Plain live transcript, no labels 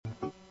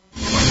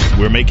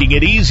We're making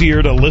it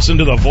easier to listen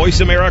to the Voice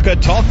America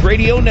Talk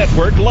Radio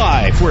Network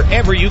live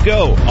wherever you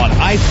go on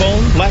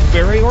iPhone,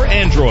 BlackBerry, or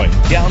Android.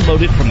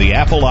 Download it from the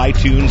Apple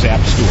iTunes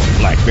App Store,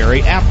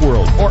 BlackBerry App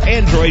World, or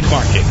Android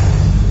Market.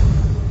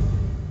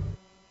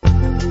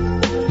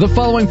 The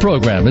following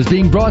program is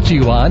being brought to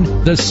you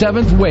on the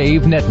Seventh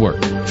Wave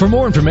Network. For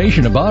more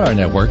information about our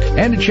network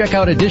and to check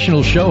out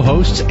additional show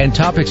hosts and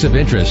topics of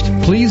interest,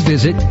 please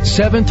visit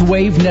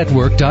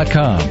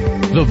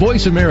SeventhWaveNetwork.com. The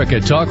Voice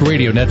America Talk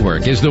Radio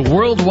Network is the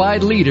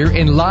worldwide leader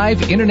in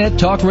live Internet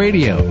talk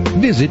radio.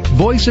 Visit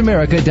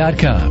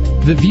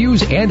VoiceAmerica.com. The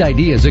views and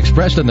ideas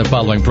expressed on the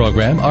following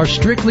program are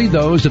strictly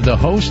those of the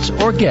hosts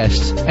or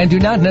guests and do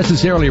not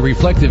necessarily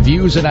reflect the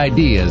views and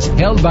ideas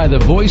held by the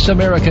Voice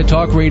America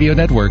Talk Radio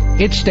Network,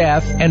 its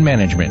staff, and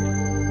management.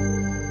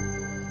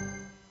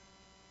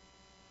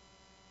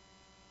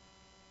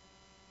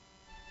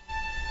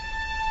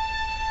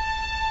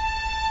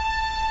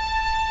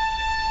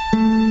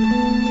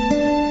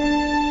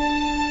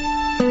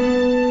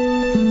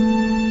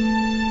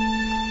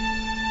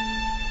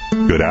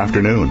 Good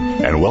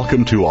afternoon, and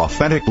welcome to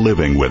Authentic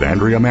Living with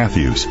Andrea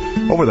Matthews.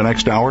 Over the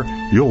next hour,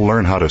 you'll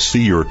learn how to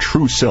see your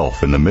true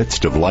self in the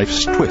midst of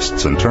life's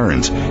twists and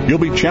turns. You'll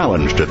be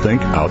challenged to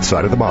think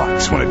outside of the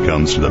box when it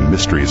comes to the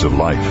mysteries of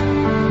life.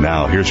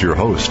 Now, here's your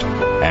host,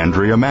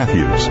 Andrea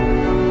Matthews.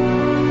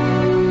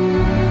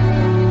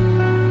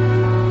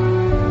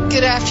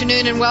 Good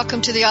afternoon and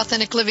welcome to the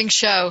Authentic Living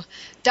Show.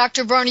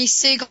 Dr. Bernie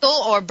Siegel,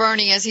 or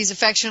Bernie as he's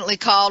affectionately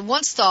called,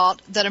 once thought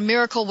that a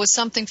miracle was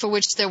something for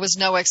which there was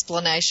no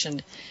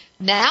explanation.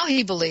 Now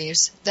he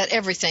believes that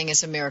everything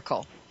is a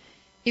miracle.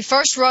 He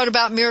first wrote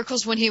about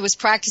miracles when he was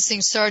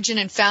practicing surgeon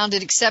and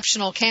founded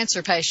Exceptional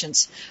Cancer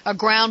Patients, a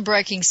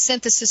groundbreaking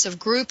synthesis of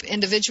group,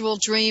 individual,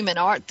 dream, and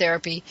art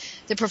therapy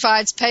that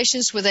provides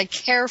patients with a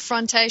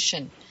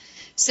carefrontation.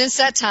 Since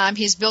that time,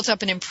 he's built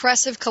up an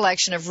impressive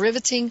collection of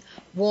riveting,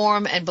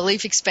 warm, and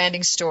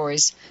belief-expanding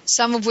stories,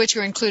 some of which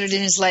are included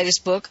in his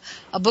latest book,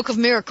 A Book of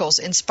Miracles,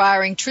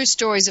 inspiring true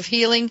stories of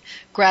healing,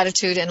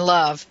 gratitude, and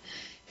love.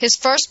 His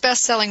first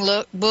best-selling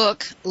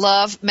book,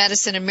 Love,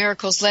 Medicine, and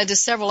Miracles, led to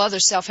several other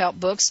self-help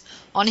books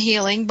on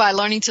healing by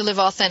learning to live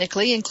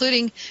authentically,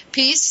 including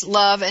Peace,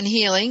 Love, and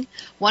Healing,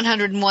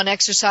 101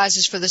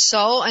 Exercises for the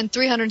Soul, and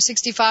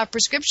 365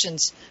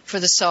 Prescriptions for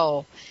the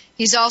Soul.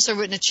 He's also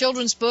written a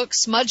children's book,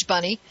 Smudge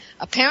Bunny,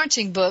 a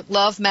parenting book,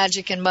 Love,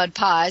 Magic, and Mud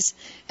Pies,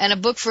 and a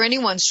book for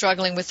anyone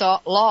struggling with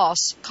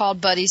loss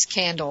called Buddy's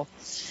Candle.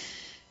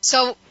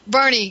 So,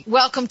 Bernie,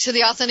 welcome to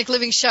the Authentic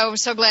Living Show. I'm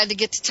so glad to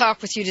get to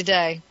talk with you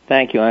today.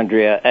 Thank you,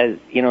 Andrea. As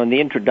you know, in the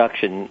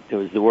introduction, there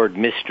was the word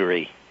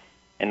mystery.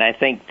 And I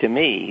think, to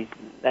me,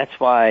 that's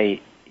why,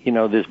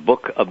 this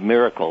book of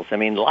miracles,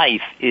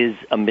 life is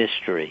a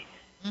mystery.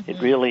 Mm-hmm.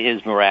 It really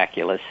is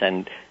miraculous.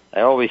 And I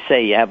always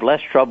say you have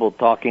less trouble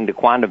talking to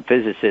quantum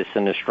physicists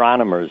and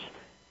astronomers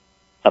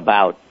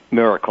about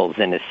miracles,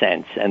 in a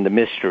sense, and the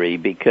mystery,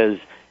 because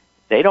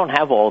they don't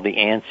have all the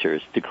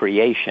answers to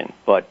creation,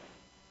 but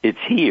it's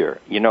here.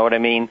 You know what I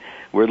mean?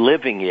 We're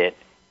living it,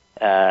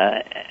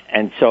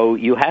 and so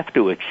you have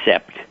to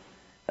accept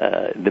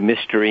the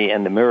mystery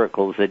and the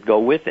miracles that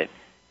go with it.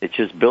 It's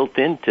just built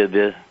into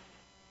the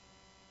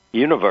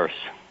universe.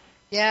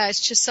 Yeah, it's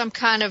just some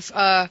kind of...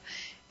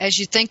 as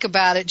you think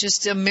about it,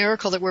 just a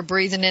miracle that we're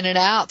breathing in and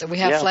out, that we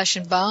have flesh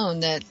and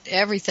bone, that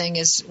everything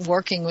is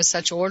working with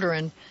such order,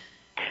 and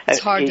it's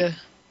hard to...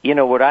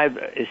 What I've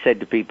said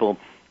to people,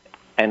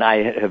 and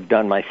I have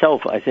done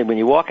myself, I said when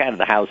you walk out of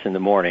the house in the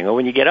morning, or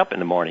when you get up in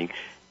the morning,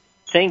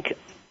 think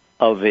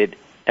of it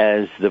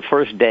as the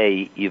first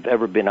day you've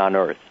ever been on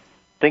Earth.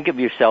 Think of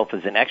yourself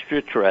as an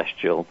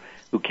extraterrestrial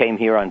who came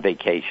here on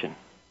vacation.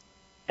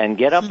 And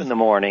get up in the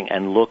morning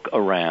and look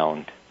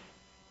around.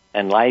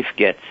 And life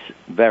gets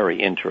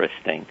very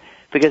interesting.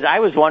 Because I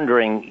was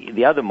wondering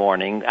the other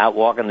morning, out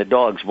walking the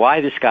dogs, why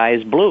the sky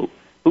is blue.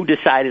 Who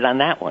decided on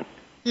that one?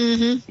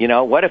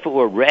 Mm-hmm. What if it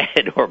were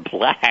red or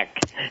black?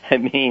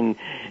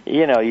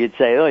 You'd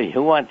say, oh,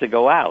 who wants to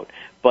go out?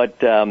 But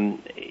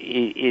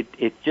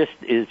it just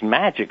is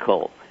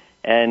magical.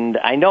 And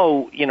I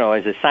know,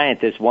 as a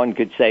scientist, one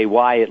could say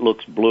why it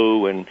looks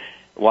blue and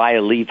why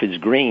a leaf is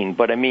green.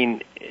 But,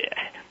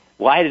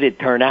 why did it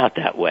turn out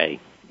that way?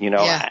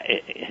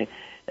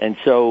 And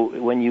so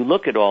when you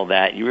look at all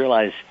that, you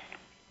realize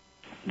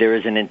there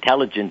is an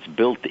intelligence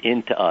built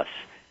into us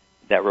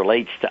that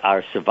relates to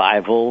our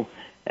survival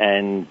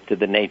and to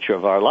the nature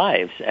of our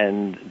lives.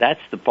 And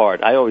that's the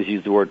part. I always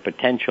use the word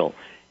potential.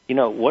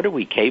 What are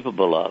we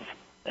capable of?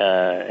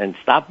 And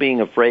stop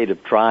being afraid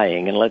of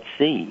trying, and let's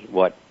see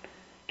what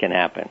can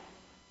happen.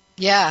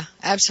 Yeah,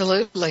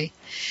 absolutely.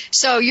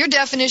 So your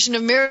definition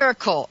of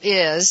miracle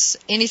is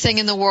anything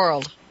in the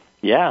world.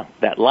 Yeah,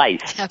 that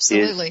life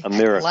absolutely is a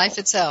miracle. Life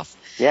itself.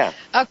 Yeah.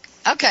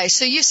 Okay,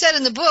 so you said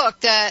in the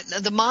book that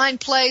the mind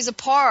plays a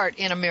part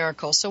in a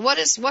miracle. So what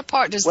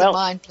part does the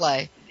mind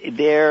play?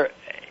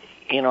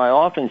 I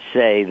often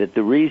say that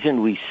the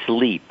reason we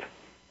sleep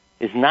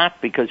is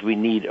not because we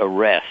need a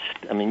rest.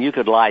 You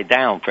could lie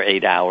down for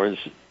 8 hours,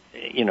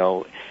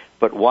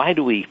 but why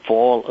do we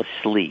fall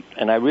asleep?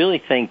 And I really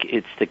think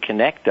it's to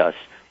connect us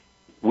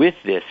with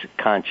this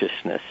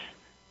consciousness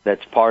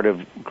that's part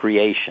of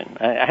creation.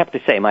 I have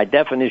to say, my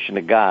definition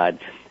of God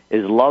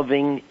is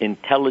loving,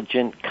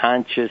 intelligent,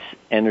 conscious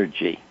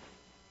energy.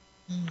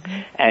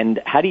 Mm-hmm.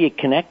 And how do you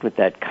connect with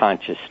that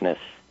consciousness?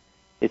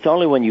 It's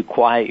only when you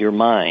quiet your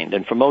mind.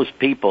 And for most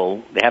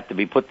people, they have to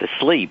be put to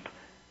sleep,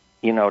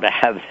 to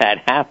have that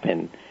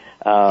happen.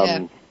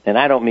 And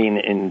I don't mean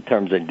in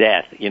terms of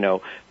death,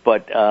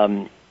 but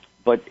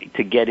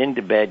to get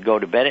into bed, go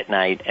to bed at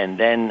night, and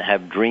then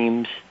have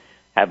dreams,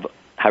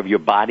 have your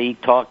body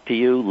talk to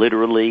you,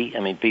 literally.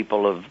 I mean,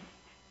 people have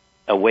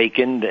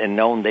awakened and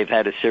known they've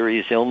had a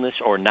serious illness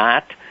or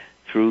not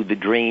through the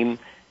dream.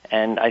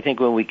 And I think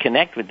when we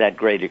connect with that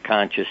greater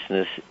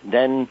consciousness,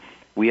 then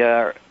we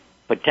are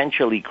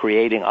potentially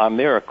creating our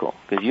miracle.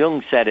 Because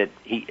Jung said it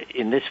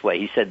in this way.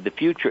 He said, the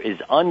future is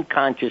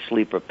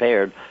unconsciously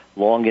prepared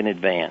long in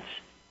advance.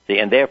 See,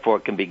 and therefore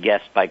it can be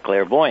guessed by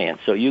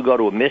clairvoyance. So you go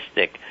to a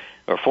mystic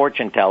or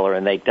fortune teller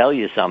and they tell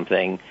you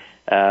something,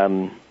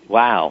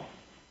 wow.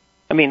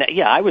 I mean,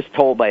 I was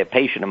told by a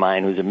patient of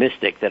mine who's a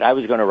mystic that I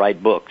was going to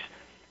write books.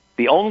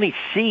 The only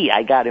C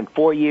I got in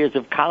 4 years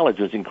of college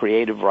was in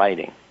creative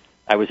writing.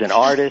 I was an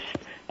artist.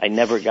 I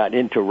never got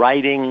into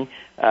writing.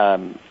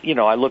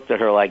 I looked at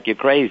her like, you're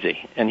crazy.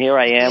 And here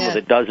I am with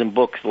a dozen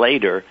books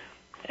later,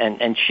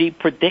 and she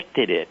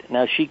predicted it.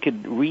 Now, she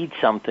could read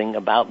something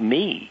about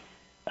me,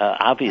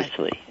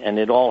 obviously, and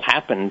it all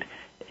happened.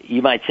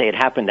 You might say it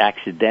happened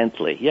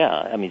accidentally. Yeah,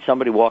 I mean,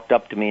 somebody walked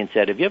up to me and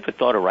said, have you ever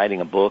thought of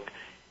writing a book,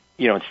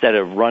 instead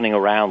of running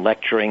around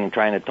lecturing and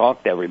trying to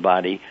talk to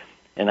everybody?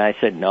 And I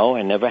said, no,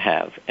 I never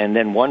have. And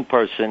then one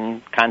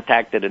person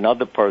contacted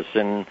another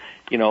person,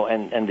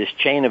 and this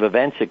chain of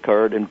events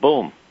occurred, and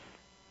boom,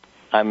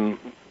 I'm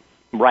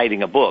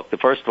writing a book. The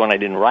first one I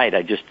didn't write.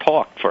 I just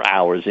talked for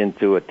hours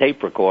into a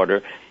tape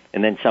recorder,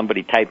 and then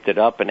somebody typed it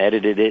up and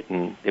edited it,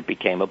 and it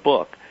became a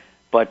book.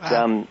 But,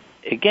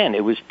 again,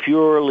 it was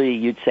purely,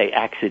 you'd say,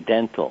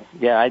 accidental.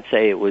 Yeah, I'd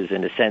say it was,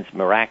 in a sense,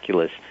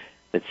 miraculous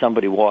that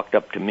somebody walked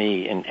up to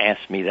me and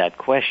asked me that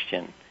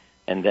question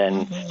and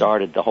then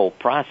started the whole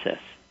process.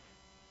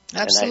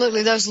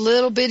 Absolutely. Those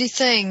little bitty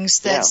things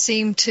that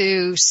seem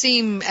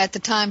at the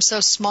time so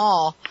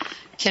small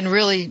can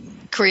really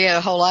create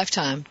a whole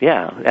lifetime.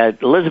 Yeah.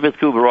 Elizabeth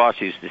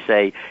Kubler-Ross used to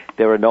say,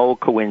 there are no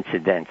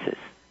coincidences.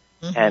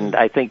 Mm-hmm. And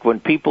I think when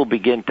people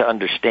begin to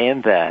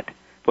understand that,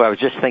 I was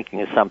just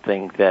thinking of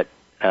something that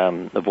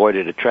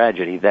avoided a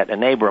tragedy, that a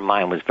neighbor of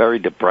mine was very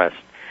depressed,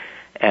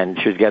 and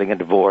she was getting a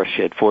divorce.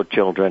 She had 4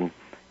 children,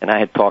 and I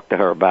had talked to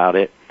her about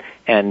it.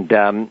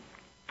 And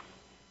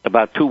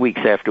about 2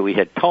 weeks after we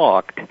had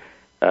talked,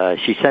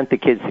 she sent the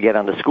kids to get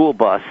on the school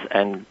bus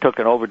and took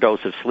an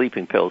overdose of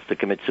sleeping pills to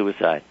commit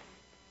suicide.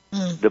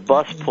 Mm-hmm. The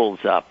bus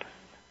pulls up,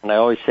 and I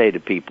always say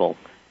to people,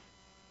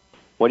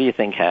 what do you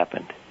think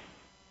happened?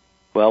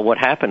 Well, what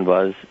happened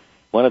was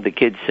one of the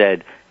kids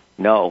said,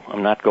 no,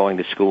 I'm not going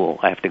to school.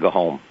 I have to go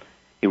home.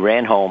 He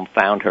ran home,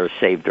 found her,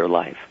 saved her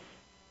life.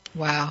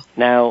 Wow.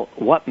 Now,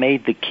 what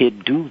made the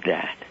kid do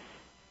that?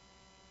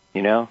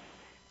 There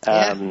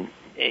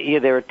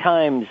are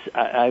times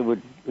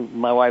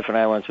my wife and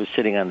I once were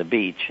sitting on the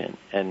beach,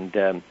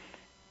 and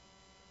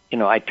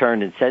I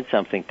turned and said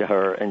something to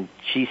her, and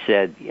she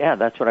said, yeah,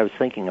 that's what I was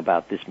thinking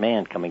about, this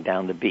man coming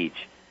down the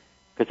beach.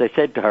 Because I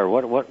said to her,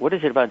 what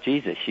is it about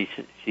Jesus? She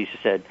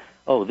said,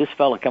 oh, this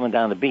fella coming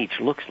down the beach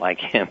looks like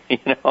him,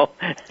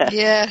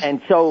 Yeah.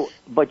 And so,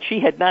 but she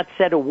had not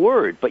said a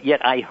word, but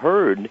yet I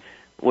heard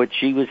what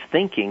she was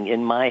thinking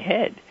in my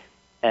head.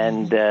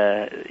 And,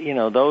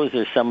 those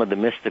are some of the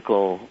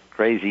mystical,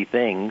 crazy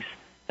things.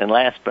 And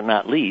last but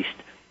not least,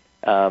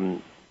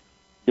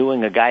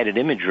 doing a guided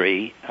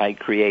imagery, I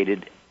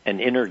created an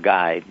inner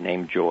guide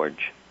named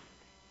George.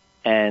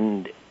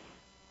 And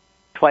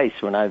twice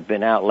when I've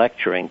been out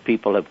lecturing,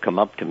 people have come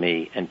up to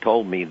me and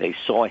told me they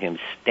saw him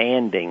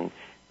standing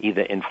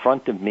either in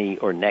front of me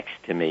or next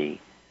to me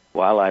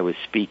while I was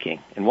speaking.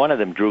 And one of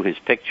them drew his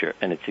picture,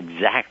 and it's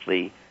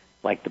exactly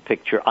like the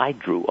picture I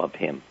drew of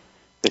him,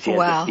 because he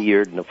had the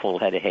beard and a full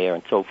head of hair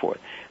and so forth.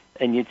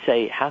 And you'd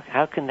say,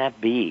 how can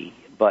that be?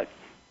 But,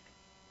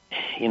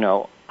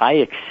 I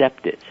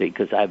accept it, see,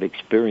 because I've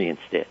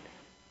experienced it.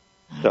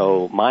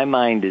 So my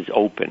mind is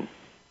open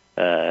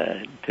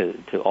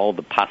to all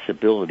the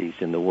possibilities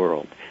in the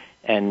world.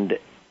 And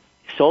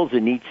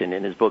Solzhenitsyn,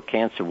 in his book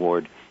Cancer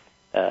Ward,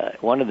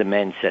 one of the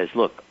men says,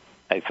 look,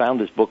 I found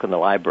this book in the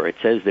library. It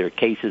says there are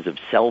cases of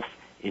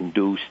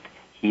self-induced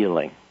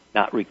healing,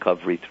 not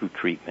recovery through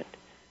treatment.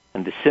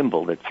 And the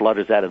symbol that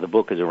flutters out of the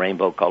book is a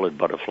rainbow-colored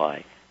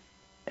butterfly.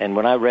 And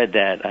when I read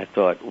that, I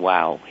thought,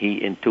 wow,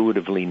 he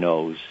intuitively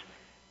knows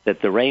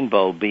that the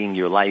rainbow being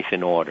your life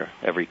in order,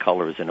 every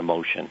color is an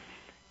emotion,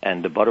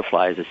 and the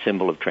butterfly is a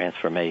symbol of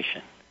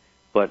transformation.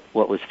 But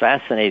what was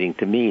fascinating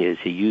to me is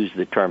he used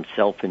the term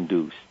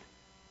self-induced,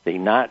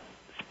 not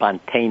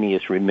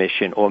spontaneous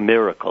remission or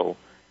miracle.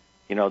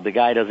 The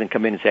guy doesn't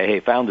come in and say, hey,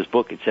 found this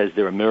book, it says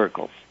there are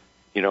miracles,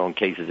 in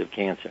cases of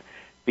cancer.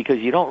 because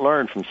you don't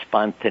learn from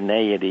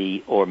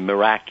spontaneity or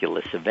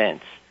miraculous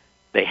events.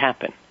 They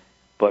happen.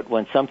 But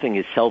when something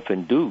is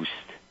self-induced,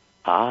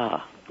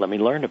 let me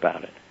learn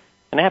about it.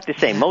 And I have to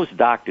say, most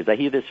doctors, I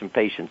hear this from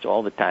patients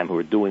all the time who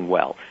are doing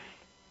well.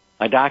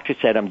 My doctor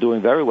said, I'm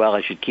doing very well.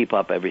 I should keep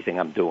up everything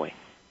I'm doing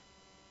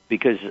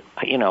because,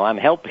 I'm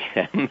helping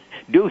them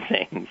do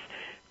things.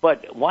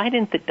 But why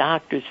didn't the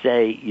doctor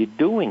say, you're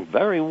doing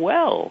very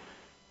well?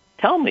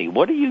 Tell me,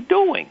 what are you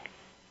doing?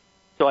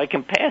 So I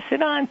can pass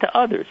it on to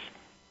others.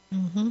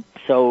 Mm-hmm.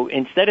 So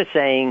instead of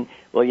saying,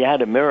 well, you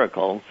had a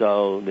miracle,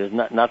 so there's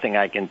nothing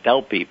I can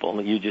tell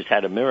people, you just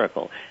had a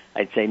miracle,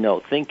 I'd say,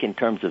 no, think in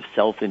terms of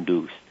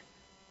self-induced,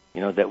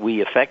 that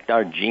we affect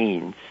our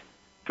genes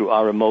through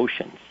our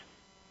emotions.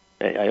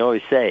 I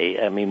always say,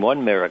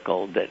 one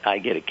miracle that I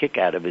get a kick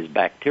out of is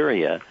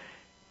bacteria.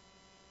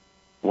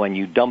 When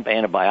you dump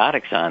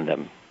antibiotics on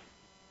them,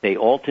 they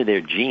alter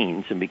their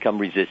genes and become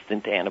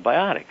resistant to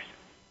antibiotics.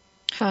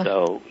 Huh.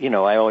 So,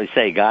 I always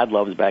say God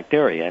loves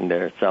bacteria, and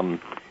there are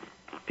some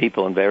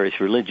people in various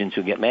religions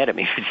who get mad at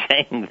me for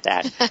saying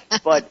that.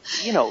 But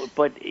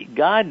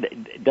God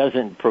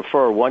doesn't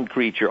prefer one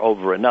creature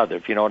over another,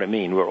 if you know what I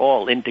mean. We're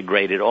all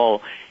integrated,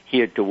 all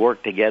here to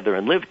work together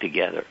and live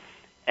together.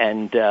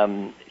 And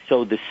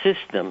so the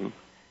system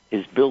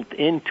is built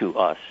into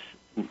us.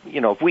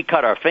 If we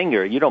cut our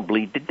finger, you don't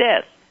bleed to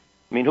death.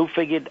 Who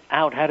figured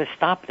out how to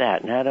stop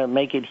that and how to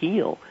make it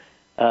heal?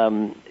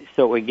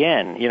 So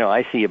again,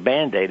 I see a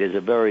Band-Aid as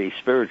a very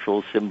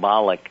spiritual,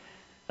 symbolic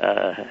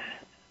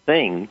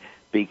thing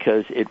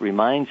because it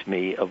reminds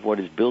me of what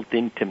is built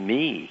into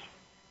me.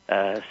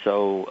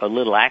 So a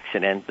little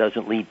accident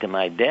doesn't lead to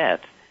my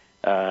death,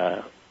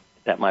 that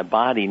my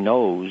body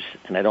knows,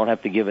 and I don't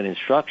have to give it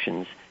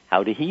instructions,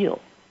 how to heal.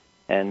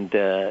 And,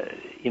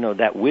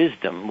 that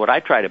wisdom, what I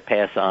try to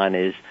pass on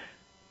is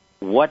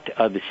what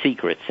are the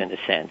secrets, in a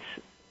sense,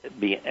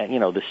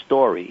 the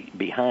story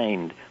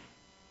behind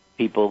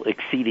people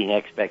exceeding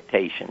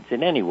expectations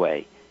in any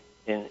way,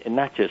 and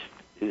not just,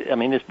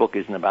 this book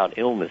isn't about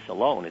illness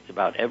alone. It's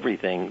about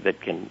everything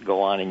that can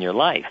go on in your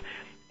life.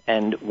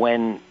 And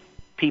when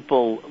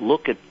people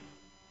look at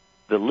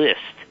the list,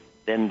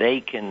 then they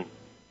can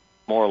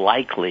more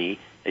likely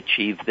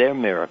achieve their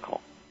miracle.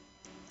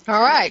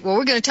 All right. Well,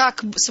 we're going to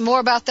talk some more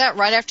about that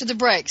right after the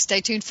break.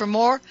 Stay tuned for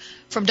more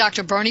from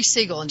Dr. Bernie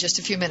Siegel in just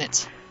a few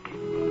minutes.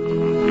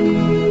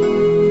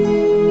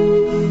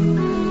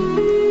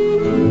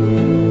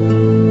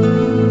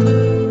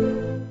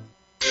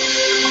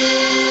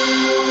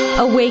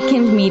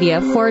 Awakened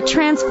Media for a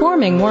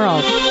transforming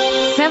world.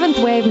 Seventh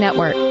Wave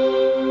Network.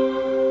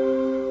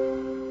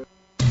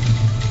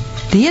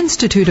 The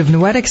Institute of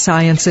Noetic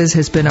Sciences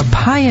has been a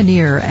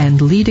pioneer and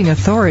leading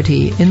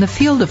authority in the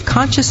field of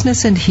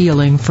consciousness and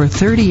healing for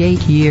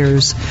 38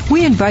 years.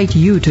 We invite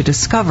you to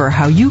discover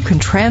how you can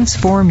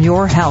transform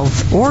your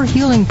health or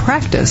healing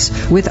practice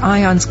with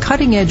ION's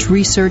cutting-edge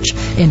research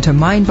into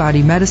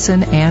mind-body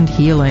medicine and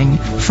healing.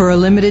 For a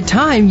limited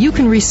time, you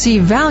can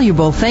receive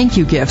valuable thank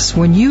you gifts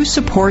when you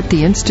support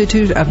the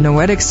Institute of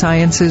Noetic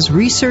Sciences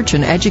research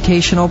and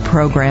educational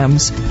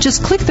programs.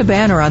 Just click the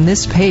banner on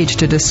this page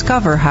to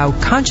discover how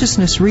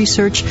consciousness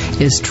research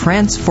is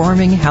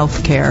transforming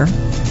healthcare.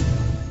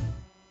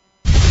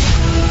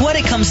 What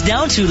it comes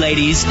down to,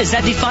 ladies, is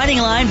that defining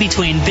line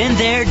between been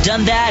there,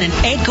 done that, and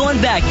ain't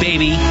going back,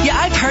 baby. Yeah,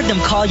 I've heard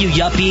them call you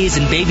yuppies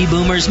and baby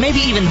boomers, maybe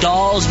even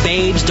dolls,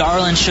 babes,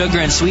 darling, sugar,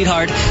 and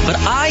sweetheart, but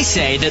I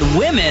say that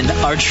women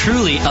are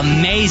truly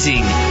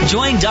amazing.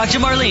 Join Dr.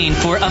 Marlene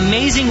for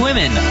Amazing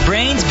Women,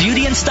 Brains,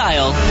 Beauty, and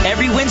Style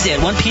every Wednesday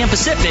at 1 p.m.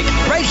 Pacific,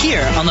 right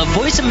here on the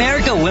Voice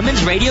America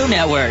Women's Radio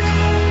Network.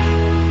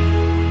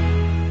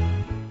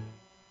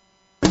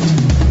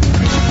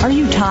 Are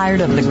you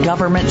tired of the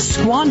government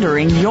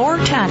squandering your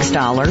tax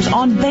dollars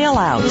on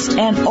bailouts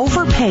and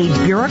overpaid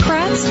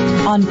bureaucrats?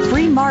 On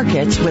Free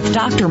Markets with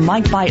Dr.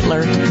 Mike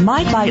Beitler,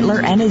 Mike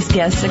Beitler and his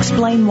guests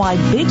explain why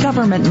big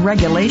government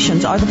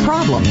regulations are the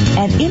problem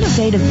and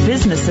innovative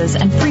businesses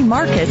and free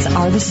markets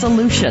are the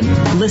solution.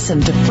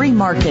 Listen to Free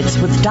Markets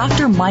with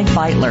Dr. Mike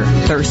Beitler,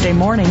 Thursday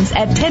mornings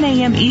at 10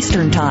 a.m.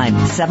 Eastern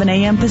Time, 7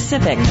 a.m.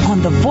 Pacific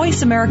on the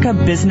Voice America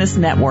Business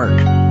Network.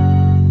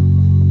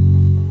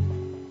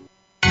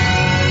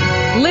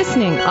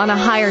 Listening on a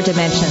higher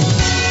dimension.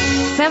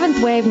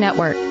 Seventh Wave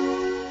Network.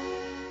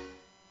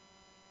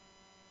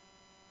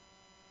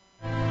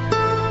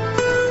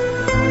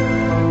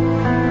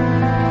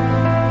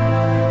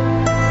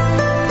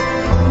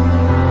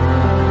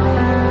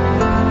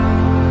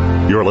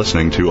 You're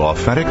listening to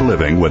Authentic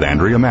Living with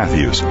Andrea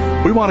Matthews.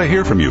 We want to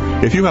hear from you.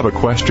 If you have a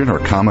question or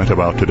comment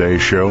about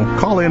today's show,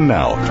 call in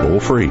now, toll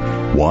free,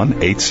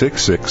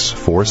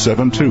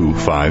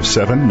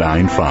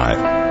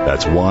 1-866-472-5795.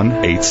 That's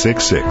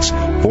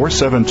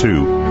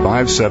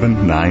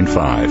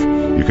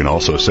 1-866-472-5795. You can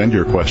also send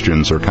your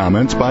questions or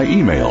comments by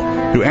email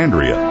to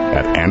Andrea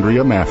at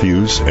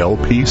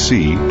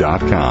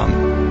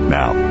AndreaMatthewsLPC.com.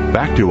 Now,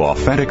 back to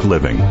Authentic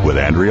Living with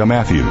Andrea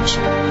Matthews.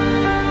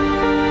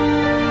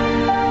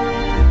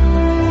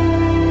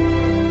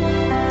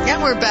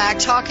 And we're back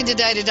talking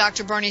today to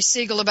Dr. Bernie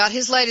Siegel about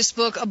his latest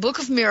book, A Book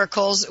of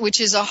Miracles, which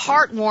is a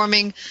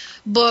heartwarming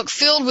book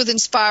filled with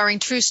inspiring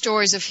true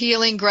stories of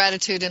healing,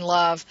 gratitude, and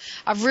love.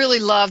 I've really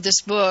loved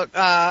this book,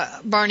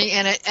 Bernie,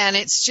 and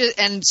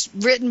it's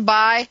written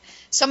by,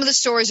 some of the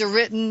stories are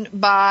written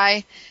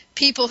by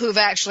people who've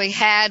actually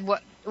had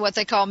what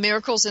they call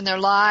miracles in their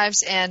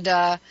lives,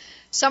 and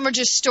some are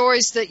just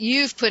stories that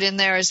you've put in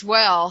there as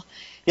well.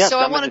 Yeah, so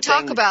I want to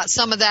talk about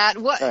some of that.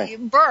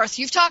 Birth.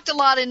 You've talked a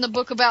lot in the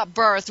book about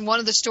birth, and one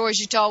of the stories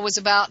you told was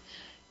about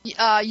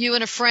you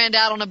and a friend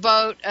out on a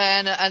boat,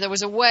 and there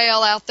was a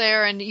whale out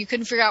there, and you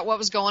couldn't figure out what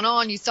was going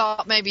on. You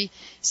thought maybe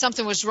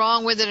something was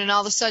wrong with it, and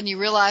all of a sudden you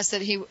realized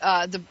that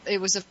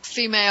it was a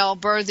female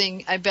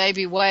birthing a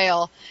baby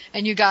whale,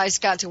 and you guys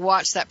got to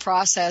watch that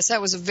process. That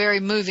was a very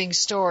moving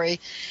story.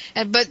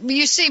 But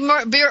you see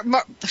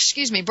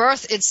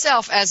birth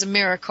itself as a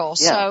miracle.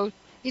 Yeah. So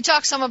you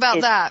talk some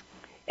about that.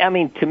 I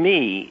mean, to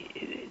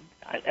me,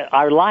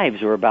 our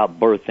lives are about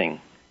birthing.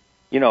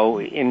 You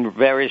know, in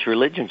various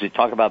religions, we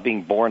talk about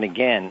being born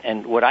again.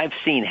 And what I've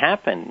seen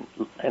happen,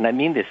 and I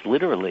mean this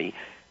literally,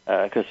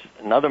 because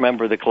another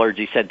member of the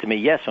clergy said to me,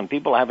 yes, when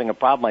people are having a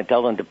problem, I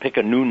tell them to pick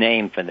a new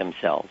name for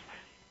themselves.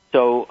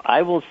 So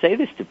I will say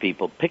this to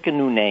people, pick a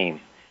new name.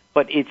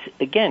 But it's,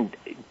 again,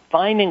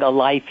 finding a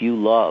life you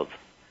love.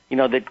 You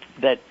know,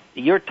 that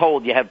you're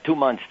told you have 2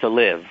 months to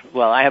live.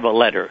 Well, I have a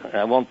letter.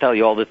 I won't tell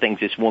you all the things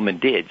this woman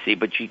did, see,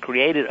 but she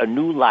created a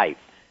new life.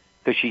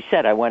 Because she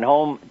said, I went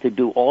home to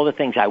do all the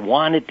things I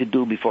wanted to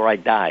do before I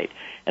died.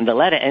 And the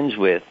letter ends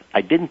with,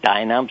 I didn't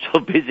die, now I'm so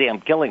busy I'm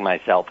killing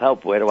myself.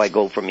 Help, where do I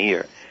go from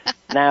here?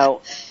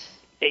 Now,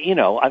 you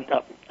know,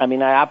 I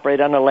mean, I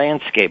operate on a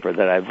landscaper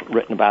that I've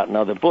written about in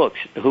other books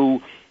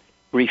who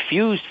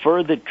refused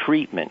further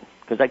treatment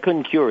because I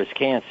couldn't cure his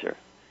cancer.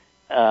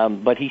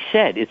 But he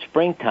said, it's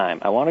springtime.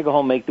 I want to go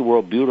home and make the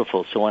world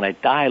beautiful, so when I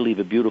die, I leave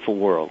a beautiful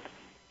world.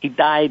 He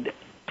died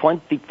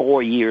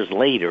 24 years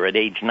later at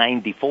age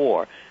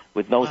 94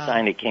 with no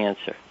sign of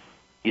cancer.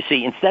 You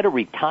see, instead of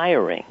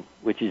retiring,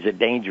 which is a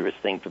dangerous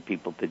thing for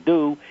people to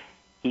do,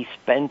 he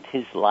spent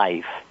his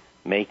life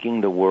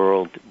making the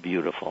world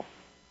beautiful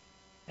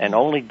and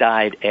only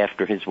died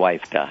after his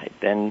wife died.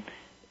 Then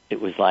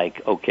it was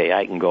like, okay,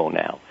 I can go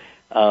now.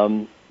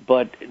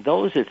 But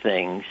those are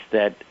things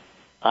that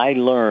I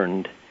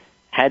learned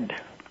had,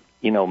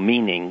 you know,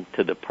 meaning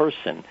to the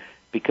person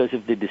because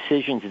of the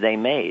decisions they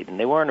made. And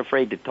they weren't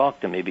afraid to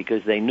talk to me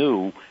because they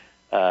knew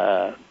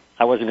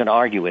I wasn't going to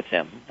argue with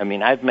them. I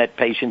mean, I've met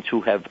patients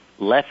who have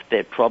left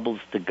their troubles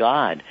to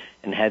God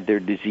and had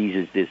their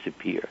diseases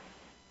disappear.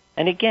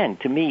 And again,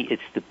 to me,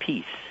 it's the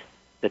peace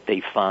that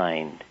they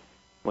find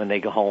when they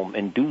go home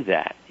and do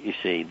that, you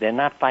see. They're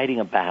not fighting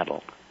a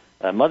battle.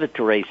 Mother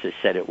Teresa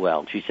said it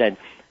well. She said,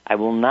 I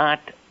will not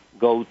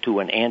go to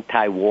an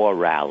anti-war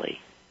rally,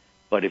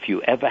 but if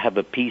you ever have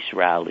a peace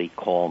rally,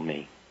 call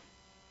me.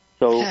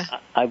 So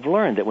I've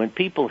learned that when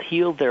people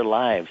healed their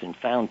lives and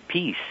found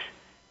peace,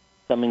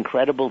 some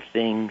incredible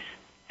things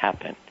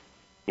happen.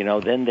 You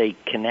know, then they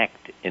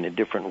connect in a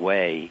different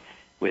way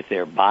with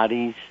their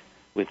bodies,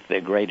 with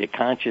their greater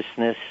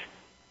consciousness,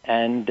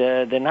 and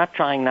they're not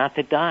trying not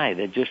to die.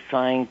 They're just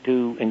trying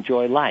to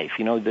enjoy life.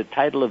 You know, the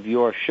title of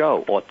your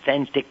show,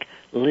 Authentic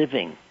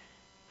Living,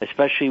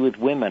 especially with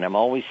women, I'm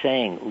always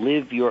saying,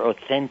 live your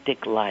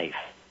authentic life.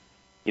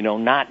 You know,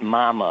 not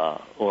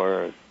mama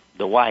or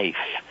the wife.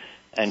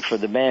 And for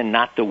the men,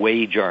 not the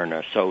wage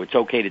earner. So it's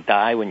okay to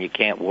die when you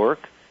can't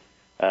work.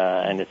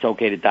 And it's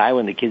okay to die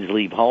when the kids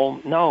leave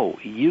home. No,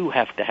 you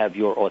have to have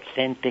your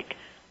authentic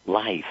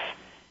life.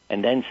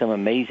 And then some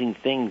amazing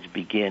things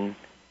begin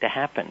to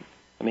happen.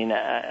 I mean,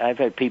 I've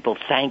had people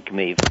thank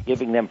me for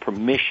giving them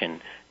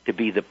permission to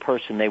be the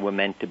person they were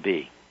meant to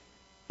be.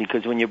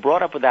 Because when you're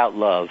brought up without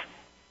love,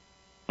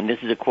 and this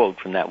is a quote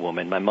from that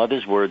woman, my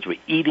mother's words were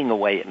eating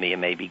away at me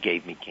and maybe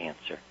gave me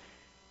cancer.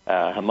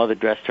 Her mother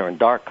dressed her in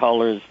dark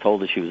colors,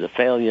 told her she was a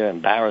failure,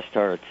 embarrassed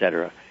her,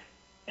 etc.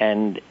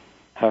 And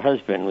her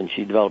husband, when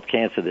she developed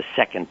cancer the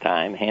second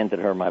time, handed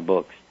her my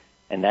books.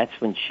 And that's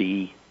when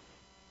she,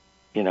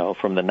 you know,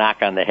 from the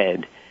knock on the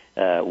head,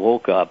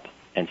 woke up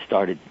and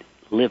started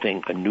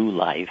living a new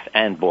life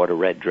and bought a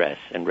red dress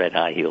and red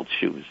high-heeled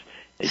shoes.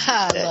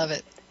 I love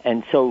it.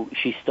 And so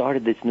she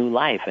started this new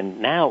life and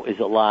now is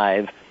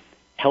alive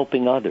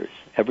helping others.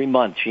 Every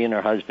month she and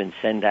her husband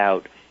send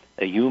out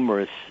a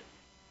humorous,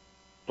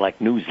 like,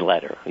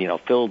 newsletter, you know,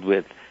 filled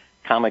with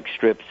comic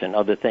strips and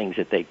other things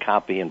that they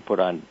copy and put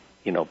on,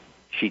 you know,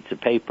 sheets of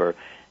paper.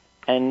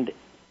 And,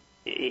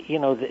 you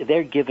know,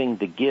 they're giving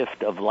the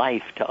gift of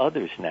life to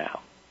others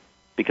now.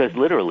 Because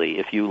literally,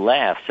 if you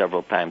laugh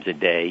several times a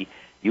day,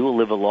 you will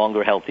live a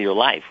longer, healthier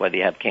life, whether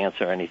you have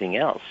cancer or anything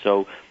else.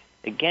 So,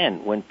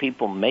 again, when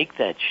people make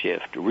that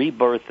shift,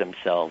 rebirth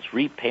themselves,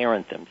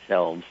 reparent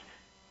themselves,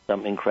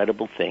 some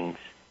incredible things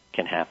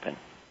can happen.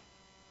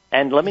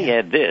 And let me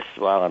add this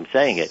while I'm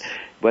saying it.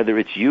 Whether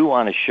it's you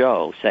on a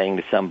show saying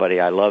to somebody,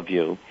 I love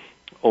you,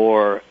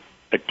 or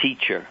a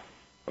teacher,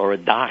 or a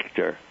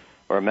doctor,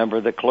 or a member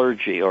of the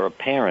clergy, or a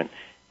parent,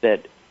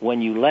 that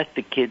when you let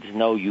the kids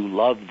know you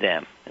love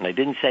them, and I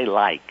didn't say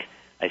like,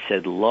 I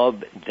said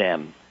love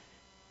them,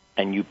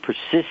 and you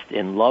persist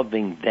in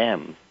loving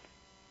them,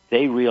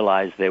 they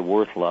realize they're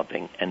worth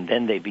loving, and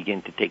then they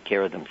begin to take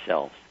care of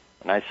themselves.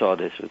 And I saw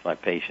this with my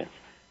patients,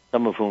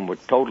 some of whom were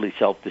totally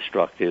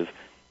self-destructive.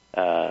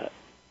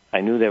 I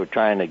knew they were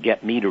trying to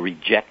get me to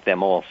reject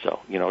them also,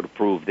 to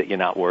prove that you're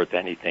not worth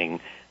anything.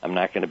 I'm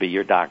not going to be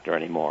your doctor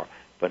anymore.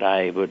 But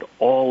I would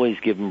always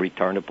give them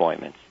return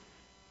appointments.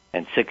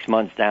 And 6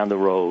 months down the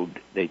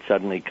road, they'd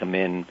suddenly come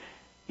in,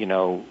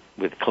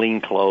 with clean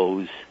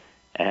clothes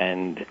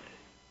and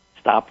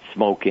stopped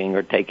smoking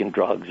or taking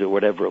drugs or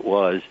whatever it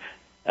was,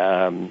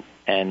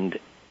 and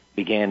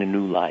began a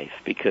new life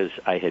because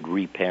I had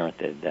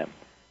reparented them.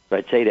 So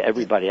I'd say to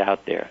everybody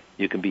out there,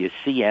 you can be a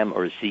CM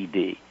or a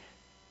CD.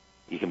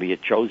 You can be a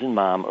chosen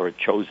mom or a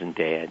chosen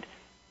dad,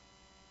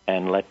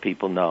 and let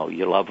people know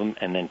you love them,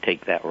 and then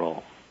take that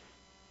role.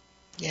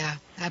 Yeah,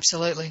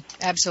 absolutely,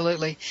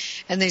 absolutely.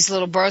 And these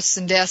little births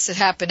and deaths that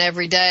happen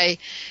every day,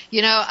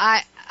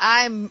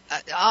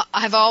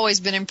 I've always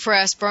been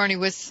impressed, Bernie,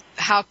 with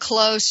how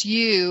close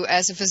you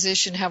as a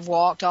physician have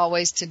walked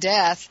always to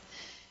death.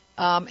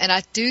 And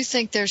I do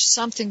think there's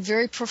something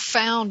very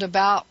profound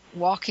about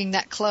walking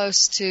that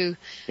close to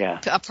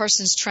a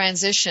person's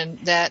transition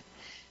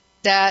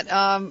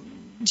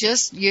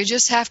you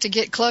just have to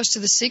get close to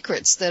the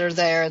secrets that are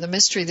there, the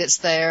mystery that's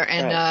there,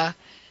 and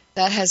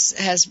that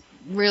has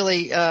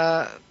really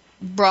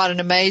brought an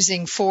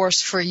amazing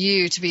force for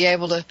you to be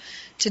able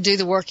to do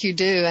the work you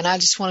do. And I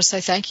just want to say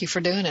thank you for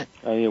doing it.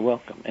 Oh, you're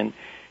welcome. And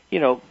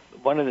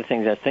one of the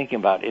things I was thinking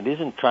about, it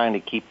isn't trying to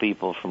keep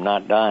people from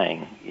not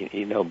dying,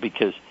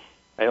 because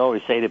I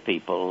always say to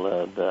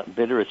people, the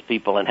bitterest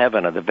people in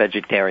heaven are the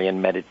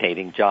vegetarian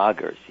meditating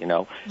joggers, who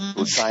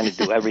are trying to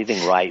do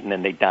everything right and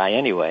then they die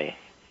anyway.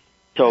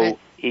 So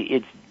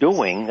it's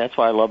doing, that's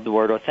why I love the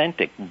word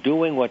authentic,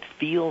 doing what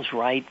feels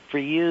right for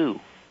you.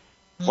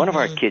 Mm-hmm. One of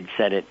our kids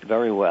said it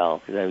very well,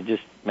 because I was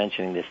just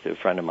mentioning this to a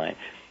friend of mine.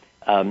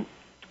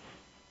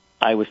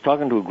 I was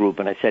talking to a group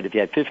and I said, if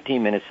you had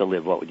 15 minutes to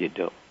live, what would you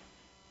do?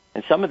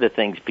 And some of the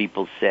things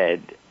people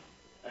said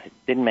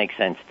didn't make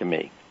sense to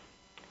me.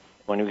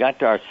 When we got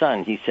to our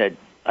son, he said,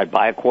 I'd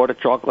buy a quart of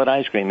chocolate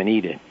ice cream and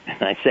eat it.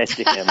 And I said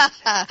to him,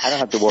 I don't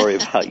have to worry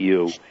about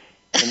you.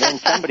 And then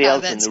somebody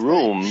else in the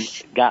room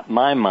got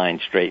my mind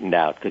straightened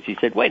out, because he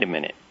said, wait a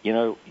minute, you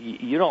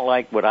don't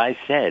like what I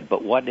said,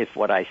 but what if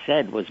what I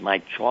said was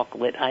my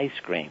chocolate ice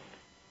cream?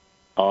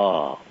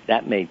 Oh,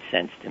 that made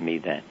sense to me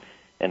then.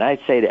 And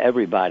I'd say to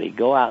everybody,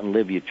 go out and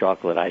live your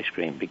chocolate ice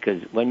cream,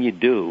 because when you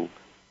do,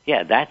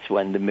 that's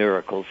when the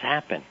miracles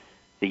happen.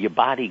 So your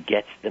body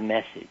gets the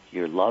message.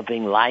 You're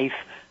loving life.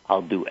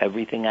 I'll do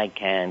everything I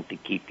can to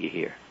keep you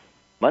here.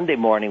 Monday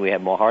morning, we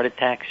have more heart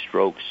attacks,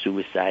 strokes,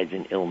 suicides,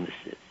 and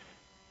illnesses.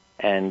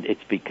 And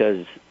it's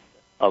because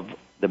of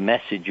the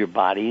message your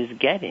body is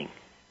getting.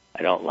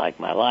 I don't like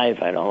my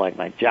life. I don't like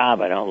my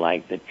job. I don't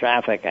like the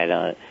traffic.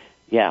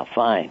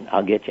 Fine.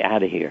 I'll get you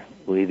out of here.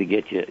 We'll either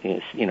get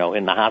you,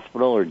 in the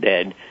hospital or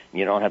dead.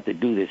 You don't have to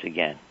do this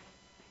again.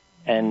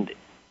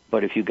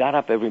 But if you got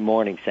up every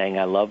morning saying,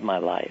 I love my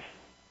life,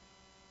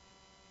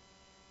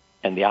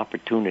 and the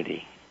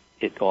opportunity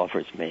it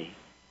offers me,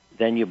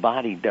 then your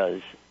body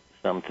does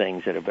some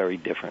things that are very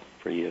different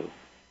for you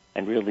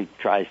and really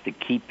tries to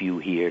keep you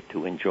here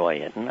to enjoy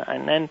it.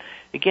 And then,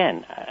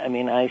 again,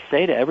 I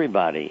say to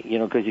everybody,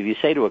 because if you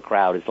say to a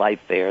crowd, is life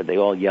fair? They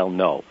all yell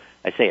no.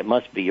 I say it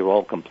must be. You're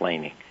all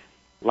complaining.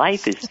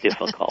 Life is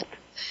difficult.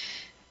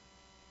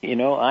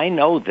 I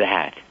know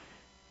that,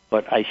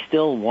 but I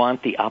still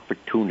want the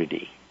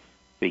opportunity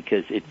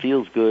because it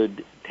feels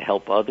good to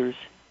help others,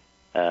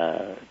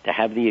 to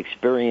have the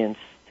experience,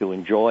 to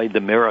enjoy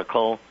the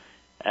miracle,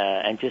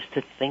 and just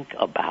to think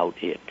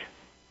about it.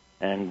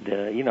 And,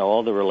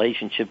 all the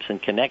relationships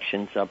and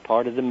connections are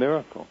part of the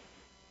miracle.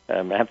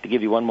 I have to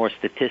give you one more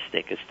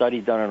statistic, a study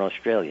done in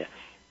Australia.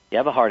 You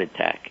have a heart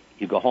attack.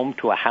 You go home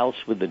to a house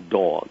with a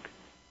dog.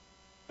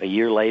 A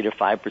year later,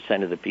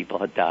 5% of the people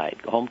had died.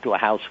 Go home to a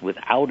house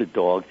without a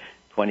dog,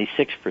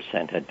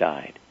 26% had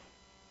died.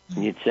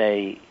 And you'd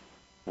say,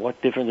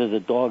 what difference does a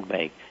dog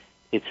make?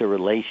 It's a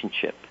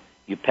relationship.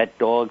 You pet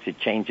dogs, it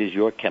changes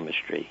your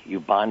chemistry. You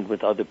bond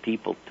with other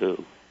people,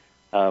 too.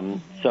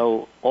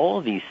 So all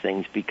of these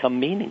things become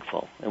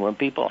meaningful. And when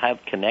people have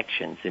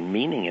connections and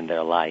meaning in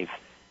their life,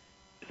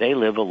 they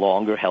live a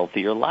longer,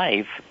 healthier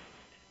life,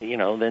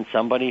 than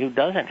somebody who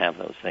doesn't have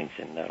those things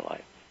in their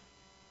life.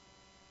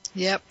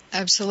 Yep,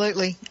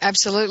 absolutely,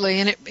 absolutely.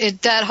 And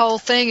that whole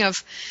thing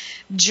of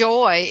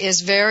joy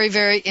is very,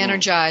 very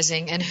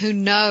energizing. And who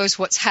knows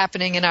what's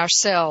happening in our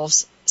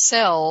cells,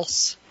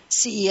 cells,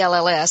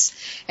 C-E-L-L-S,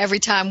 every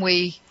time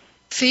we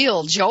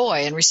feel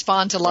joy and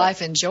respond to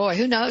life in joy.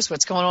 Who knows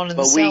what's going on in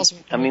the cells?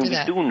 We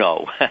do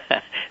know.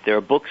 There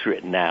are books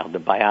written now, The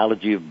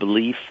Biology of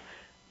Belief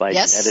by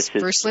geneticist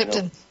Bruce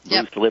Lipton.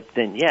 Bruce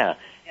Lipton,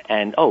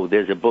 And,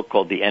 there's a book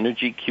called The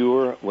Energy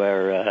Cure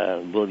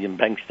where Bill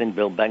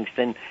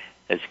Bengtson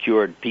has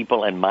cured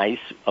people and mice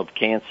of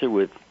cancer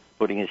with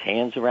putting his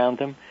hands around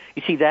them.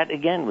 You see, that,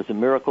 again, was a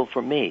miracle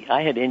for me.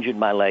 I had injured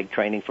my leg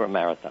training for a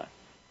marathon.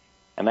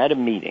 I'm at a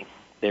meeting.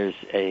 There's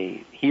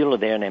a healer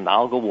there named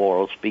Olga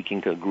Worrell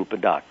speaking to a group of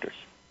doctors.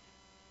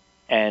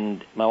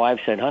 And my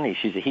wife said, honey,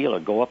 she's a healer.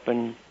 Go up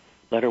and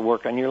let her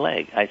work on your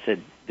leg. I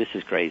said, this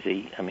is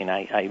crazy. I mean,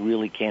 I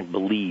really can't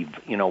believe,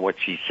 what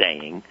she's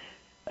saying.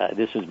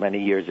 This was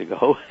many years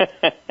ago.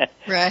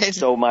 Right.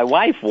 So my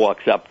wife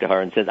walks up to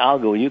her and says,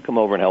 Olga, will you come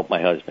over and help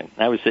my husband?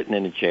 I was sitting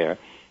in a chair,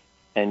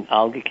 and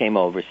Olga came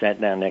over, sat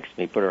down next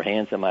to me, put her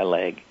hands on my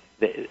leg.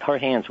 Her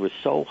hands were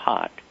so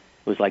hot.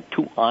 It was like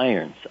 2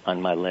 irons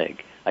on my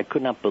leg. I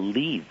could not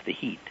believe the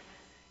heat.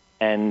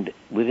 And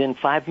within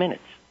 5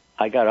 minutes,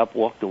 I got up,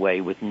 walked away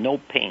with no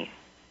pain,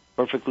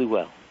 perfectly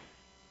well.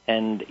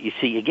 And you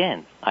see,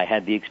 again, I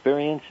had the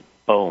experience.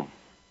 Boom.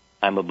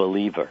 I'm a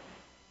believer.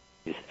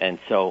 And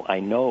so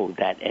I know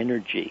that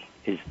energy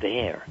is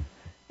there.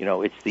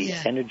 It's the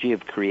energy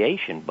of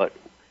creation. But,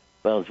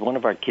 well, as one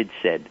of our kids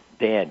said,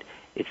 Dad,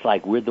 it's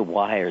like we're the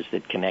wires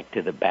that connect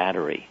to the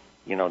battery,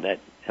 that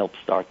helps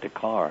start the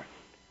car.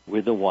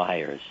 We're the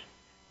wires.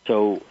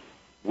 So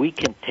we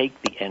can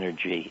take the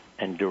energy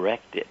and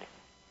direct it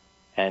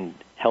and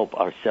help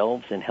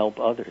ourselves and help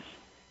others.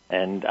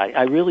 And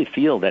I really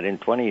feel that in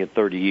 20 or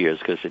 30 years,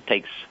 because it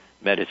takes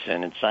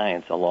medicine and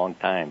science a long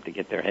time to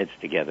get their heads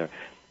together,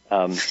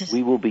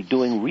 we will be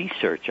doing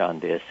research on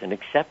this and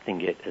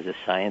accepting it as a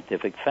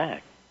scientific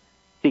fact.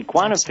 See,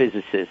 quantum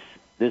physicists,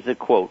 there's a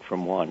quote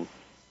from one,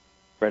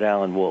 Fred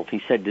Alan Wolf.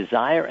 He said,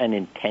 desire and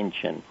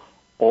intention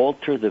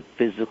alter the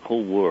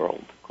physical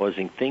world,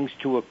 causing things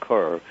to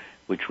occur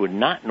which would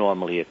not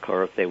normally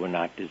occur if they were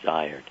not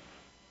desired.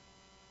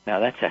 Now,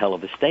 that's a hell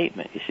of a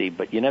statement, you see,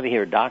 but you never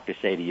hear a doctor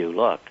say to you,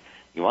 look,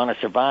 you want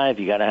to survive,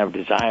 you got to have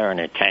desire and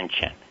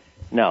intention.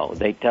 No,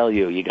 they tell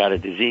you, you got a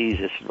disease,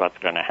 this is what's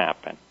going to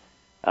happen.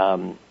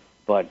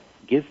 But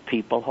give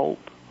people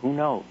hope. Who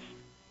knows?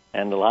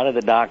 And a lot of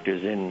the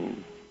doctors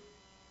in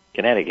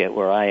Connecticut,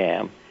 where I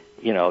am,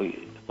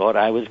 thought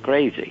I was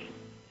crazy.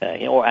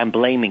 Or I'm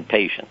blaming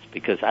patients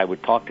because I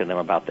would talk to them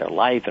about their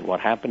life and what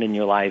happened in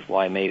your life,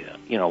 what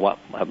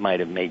might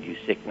have made you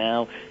sick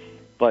now.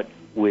 But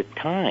with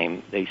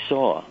time, they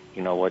saw,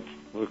 what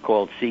were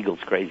called Siegel's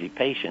crazy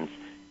patients.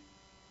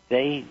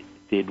 They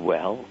did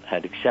well,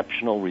 had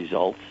exceptional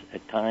results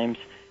at times,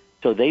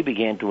 so they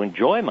began to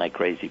enjoy my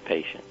crazy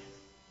patients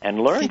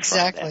and learn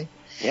from them.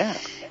 Yeah.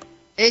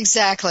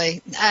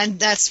 Exactly. And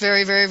that's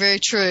very, very, very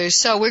true.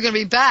 So we're going to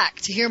be back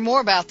to hear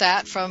more about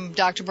that from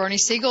Dr. Bernie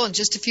Siegel in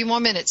just a few more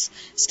minutes.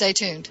 Stay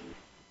tuned.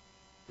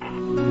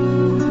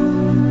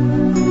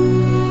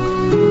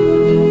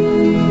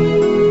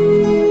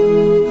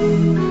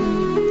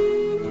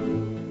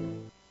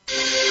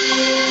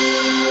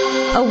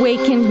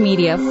 Awakened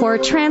Media for a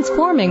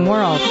transforming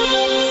world.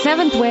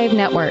 Seventh Wave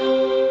Network.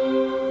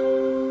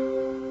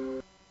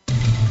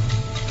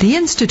 The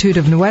Institute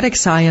of Noetic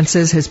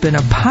Sciences has been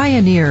a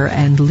pioneer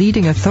and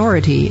leading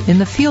authority in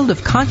the field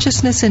of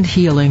consciousness and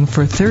healing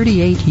for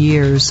 38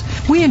 years.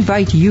 We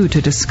invite you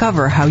to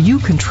discover how you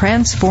can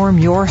transform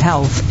your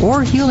health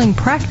or healing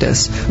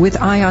practice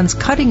with ION's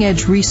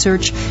cutting-edge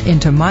research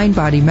into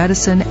mind-body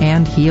medicine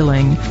and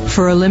healing.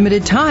 For a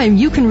limited time,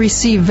 you can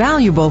receive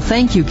valuable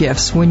thank you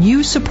gifts when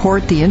you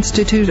support the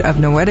Institute of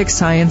Noetic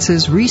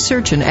Sciences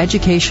research and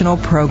educational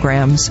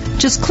programs.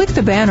 Just click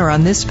the banner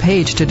on this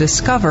page to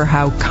discover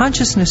how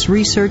consciousness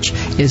research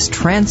is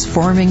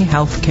transforming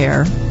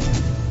healthcare.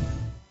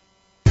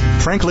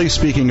 Frankly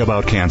Speaking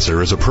About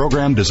Cancer is a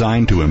program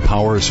designed to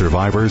empower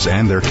survivors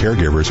and their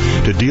caregivers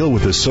to deal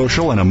with the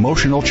social and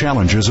emotional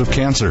challenges of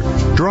cancer.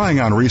 Drawing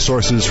on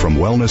resources from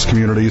wellness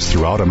communities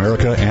throughout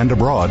America and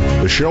abroad,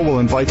 the show will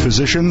invite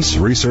physicians,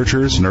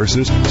 researchers,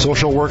 nurses,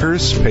 social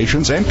workers,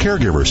 patients, and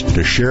caregivers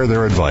to share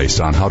their advice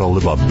on how to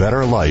live a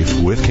better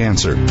life with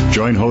cancer.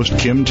 Join host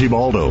Kim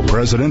Tibaldo,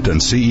 President and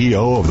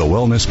CEO of the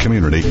Wellness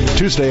Community,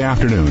 Tuesday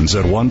afternoons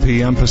at 1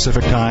 p.m.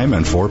 Pacific Time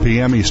and 4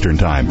 p.m. Eastern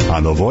Time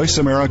on the Voice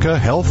America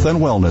Health and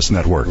Wellness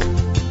Network.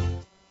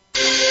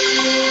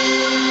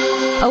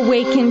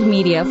 Awakened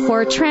Media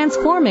for a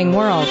transforming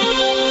world.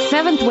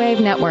 Seventh Wave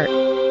Network.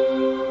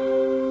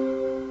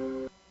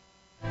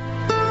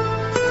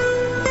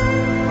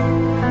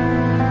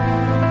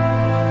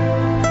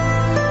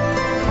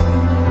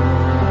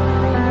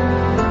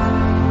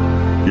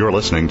 You're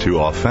listening to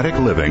Authentic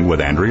Living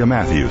with Andrea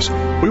Matthews.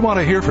 We want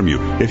to hear from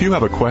you. If you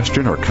have a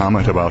question or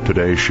comment about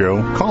today's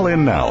show, call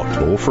in now,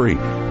 toll free,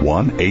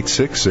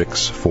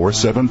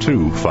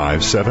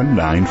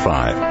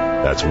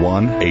 1-866-472-5795. That's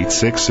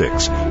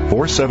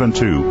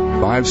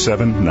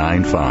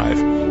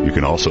 1-866-472-5795. You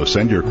can also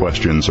send your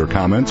questions or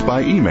comments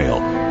by email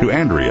to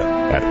Andrea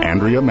at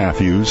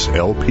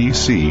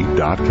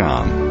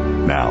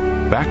AndreaMatthewsLPC.com.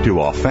 Now, back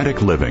to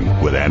Authentic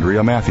Living with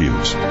Andrea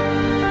Matthews.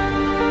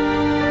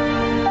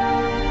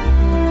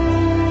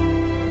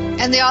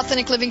 And And the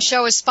Authentic Living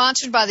Show is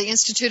sponsored by the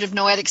Institute of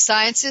Noetic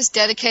Sciences,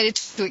 dedicated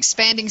to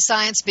expanding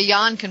science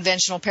beyond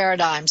conventional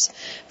paradigms.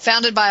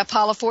 Founded by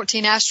Apollo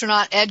 14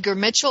 astronaut Edgar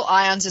Mitchell,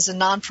 IONS is a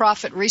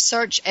nonprofit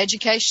research,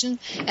 education,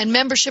 and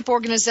membership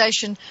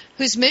organization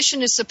whose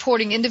mission is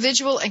supporting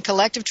individual and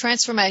collective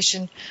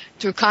transformation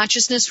through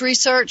consciousness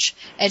research,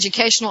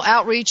 educational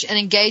outreach, and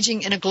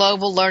engaging in a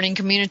global learning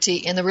community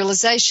in the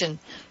realization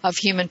of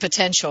human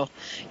potential.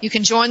 You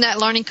can join that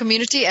learning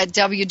community at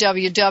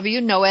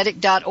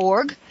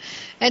www.noetic.org.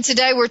 And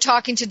today we're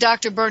talking to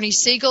Dr. Bernie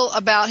Siegel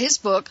about his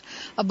book,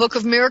 A Book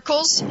of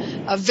Miracles,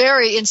 a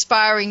very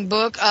inspiring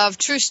book of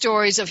true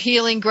stories of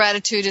healing,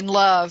 gratitude, and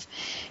love.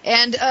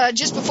 And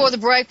just before the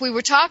break, we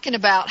were talking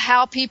about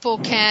how people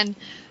can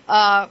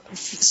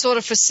sort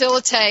of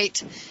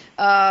facilitate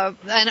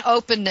an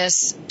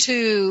openness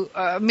to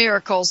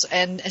miracles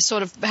and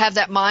sort of have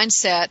that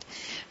mindset.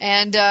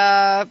 And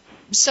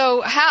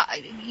so how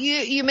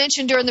you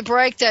mentioned during the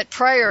break that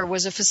prayer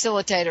was a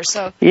facilitator.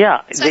 So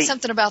say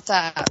something about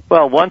that.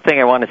 Well, one thing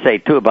I want to say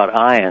too about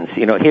IONS,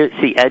 here,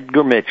 see,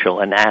 Edgar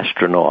Mitchell, an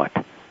astronaut,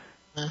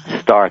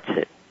 starts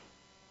it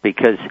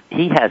because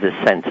he has a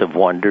sense of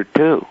wonder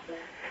too,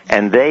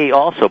 and they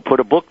also put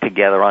a book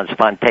together on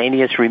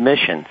spontaneous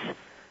remissions.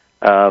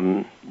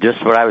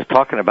 Just what I was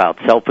talking about,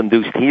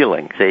 self-induced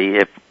healing. See,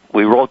 if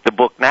we wrote the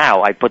book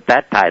now, I put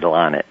that title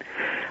on it.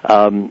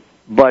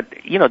 But,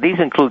 these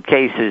include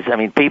cases,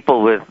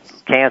 people with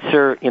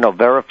cancer,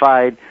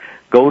 verified,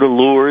 go to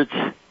Lourdes,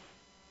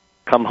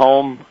 come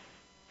home,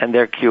 and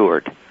they're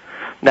cured.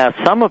 Now,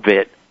 some of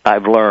it,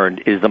 I've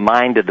learned, is the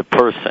mind of the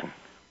person.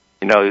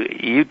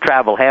 You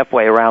travel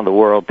halfway around the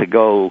world to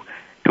go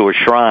to a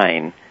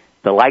shrine.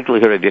 The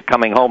likelihood of you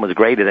coming home is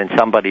greater than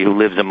somebody who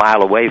lives a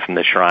mile away from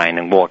the shrine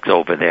and walks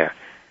over there.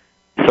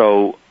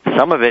 So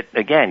some of it,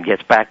 again,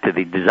 gets back to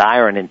the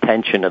desire and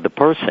intention of the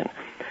person.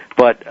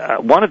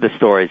 But one of the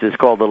stories is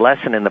called The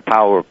Lesson in the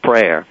Power of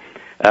Prayer,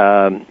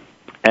 and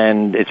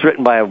it's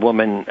written by a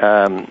woman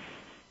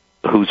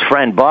whose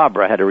friend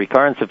Barbara had a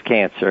recurrence of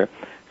cancer,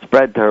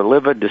 spread to her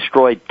liver,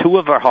 destroyed 2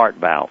 of her heart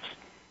valves.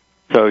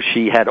 So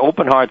she had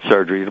open heart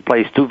surgery to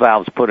replace 2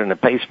 valves, put in a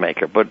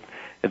pacemaker. But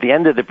at the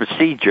end of the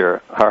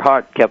procedure, her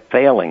heart kept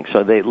failing,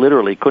 so they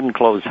literally couldn't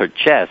close her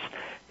chest.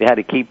 They had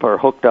to keep her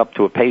hooked up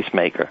to a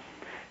pacemaker.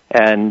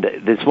 And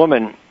this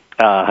woman,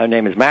 her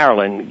name is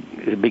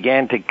Marilyn,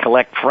 began to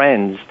collect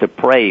friends to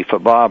pray for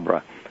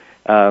Barbara.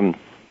 And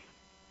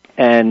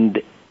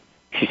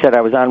she said,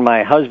 I was on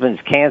my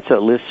husband's cancer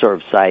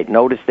listserv site,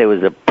 noticed there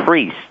was a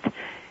priest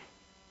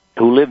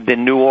who lived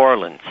in New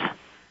Orleans.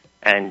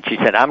 And she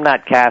said, I'm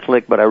not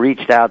Catholic, but I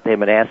reached out to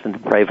him and asked him to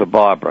pray for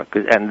Barbara,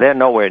 and they're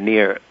nowhere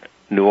near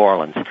New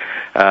Orleans.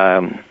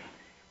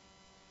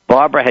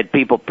 Barbara had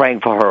people praying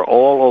for her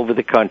all over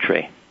the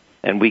country,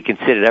 and we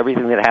considered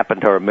everything that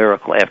happened to her a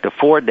miracle. After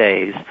 4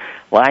 days,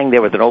 lying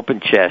there with an open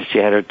chest, she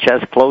had her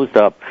chest closed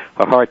up,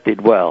 her heart did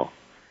well.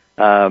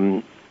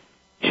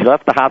 She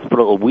left the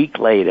hospital a week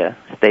later,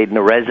 stayed in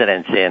a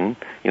residence inn,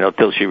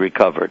 till she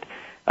recovered.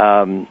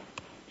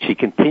 She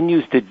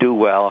continues to do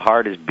well. Her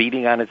heart is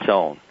beating on its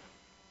own.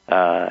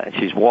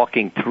 She's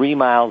walking 3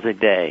 miles a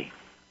day.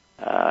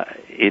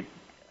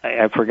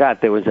 I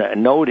forgot, there was a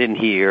note in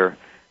here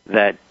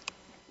that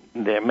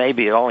there may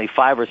be only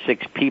 5 or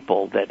 6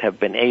 people that have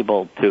been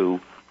able to...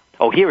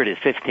 Oh, here it is,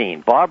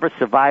 15. Barbara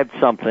survived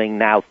something.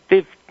 Now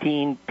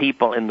 15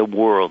 people in the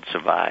world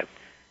survived.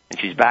 And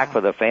she's back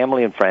with her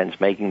family and friends,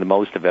 making the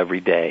most of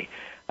every day.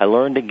 I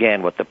learned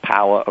again what the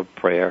power of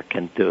prayer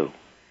can do.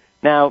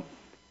 Now,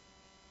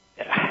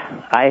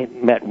 I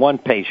met one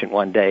patient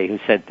one day who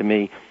said to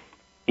me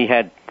he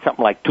had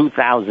something like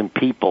 2,000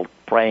 people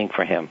praying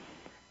for him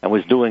and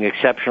was doing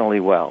exceptionally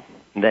well.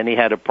 And then he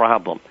had a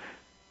problem.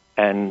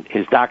 And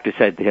his doctor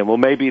said to him, well,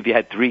 maybe if you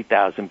had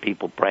 3,000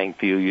 people praying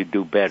for you, you'd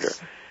do better.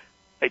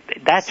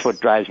 That's what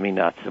drives me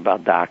nuts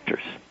about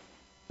doctors,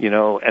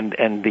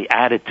 and the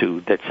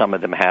attitude that some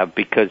of them have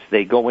because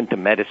they go into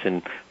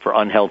medicine for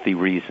unhealthy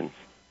reasons.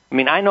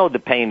 I know the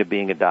pain of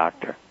being a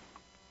doctor.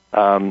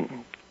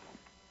 And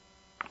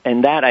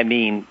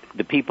that,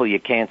 the people you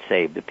can't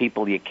save, the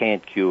people you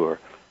can't cure.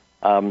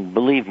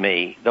 Believe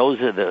me, those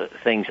are the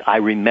things I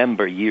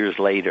remember years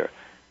later.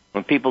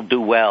 When people do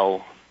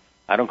well,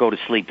 I don't go to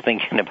sleep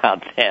thinking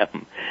about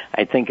them.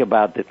 I think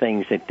about the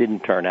things that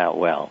didn't turn out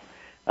well.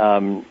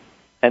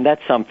 And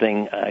that's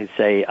something I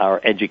say our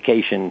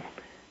education,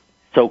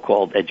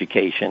 so-called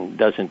education,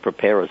 doesn't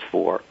prepare us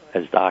for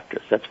as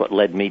doctors. That's what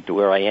led me to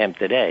where I am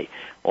today.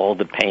 All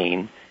the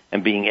pain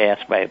and being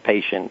asked by a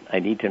patient, I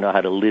need to know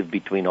how to live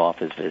between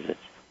office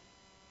visits.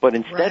 But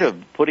instead of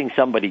putting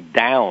somebody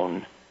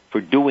down for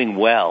doing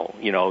well,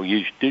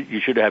 you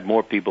should have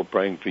more people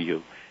praying for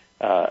you.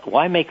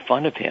 Why make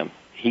fun of him?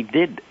 He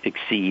did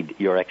exceed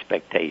your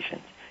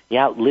expectations. He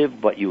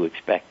outlived what you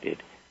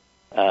expected.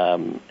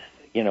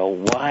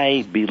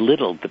 Why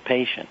belittle the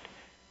patient?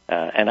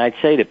 And I'd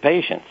say to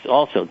patients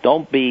also,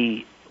 don't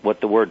be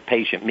what the word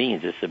patient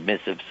means, a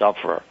submissive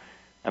sufferer.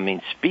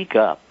 Speak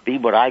up. Be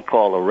what I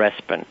call a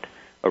respondent,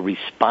 a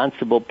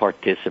responsible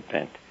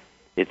participant.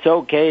 It's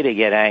okay to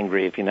get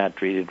angry if you're not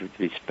treated with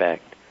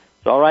respect.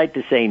 It's all right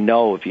to say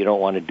no if you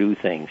don't want to do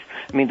things.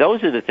 I mean,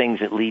 those are the things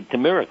that lead to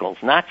miracles,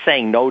 not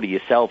saying no to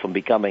yourself and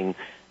becoming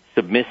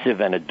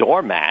submissive and a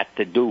doormat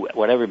to do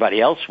what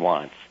everybody else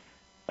wants.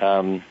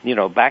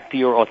 Back to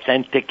your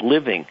authentic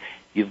living.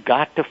 You've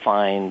got to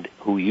find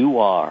who you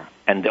are.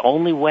 And the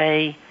only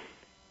way,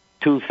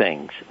 two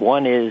things.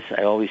 One is,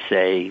 I always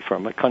say,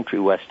 from a country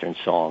western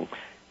song,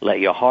 let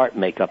your heart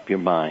make up your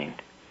mind.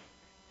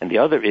 And the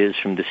other is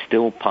from the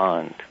still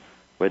pond,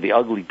 where the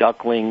ugly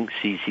duckling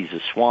sees he's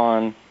a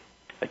swan.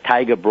 A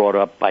tiger brought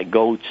up by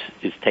goats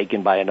is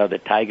taken by another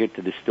tiger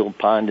to the still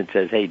pond and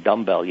says, hey,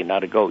 dumbbell, you're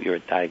not a goat, you're a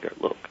tiger,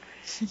 look.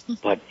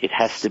 But it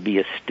has to be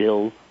a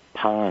still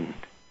pond.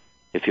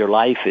 If your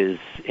life is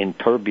in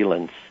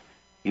turbulence,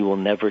 you will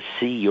never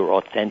see your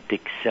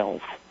authentic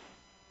self.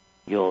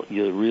 You're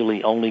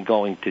really only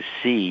going to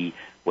see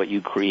what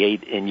you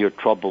create in your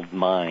troubled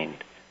mind.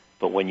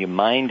 But when your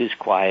mind is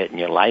quiet and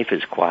your life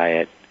is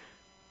quiet,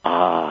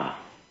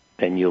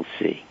 then you'll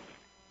see.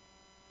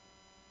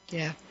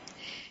 Yeah.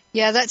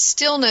 Yeah, that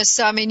stillness,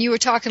 I mean, you were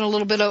talking a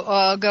little bit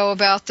ago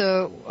about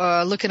the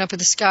looking up at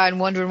the sky and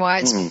wondering why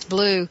it's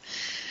blue.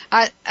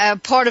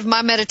 Part of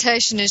my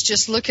meditation is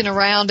just looking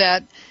around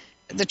at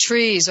the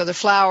trees or the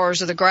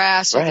flowers or the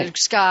grass or the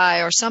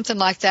sky or something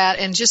like that,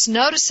 and just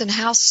noticing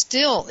how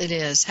still it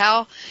is,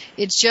 how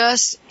it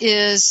just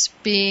is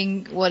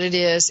being what it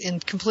is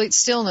in complete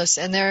stillness.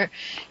 And there,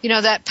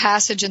 that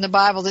passage in the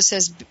Bible that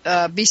says,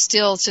 be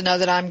still to know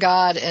that I'm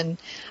God. And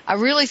I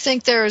really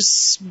think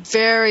there's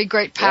very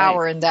great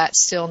power in that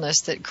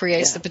stillness that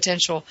creates the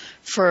potential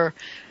for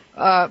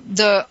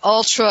the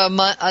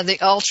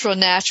ultra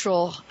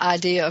natural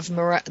idea of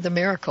the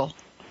miracle.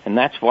 And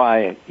that's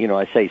why,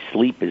 I say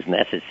sleep is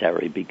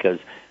necessary, because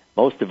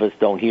most of us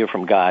don't hear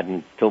from God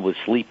until we're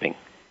sleeping.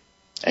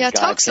 And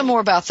talk some more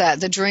about that,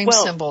 the dream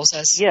symbols.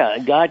 Yeah,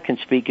 God can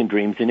speak in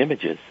dreams and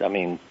images. I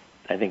mean,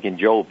 I think in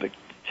Job it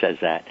says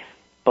that.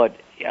 But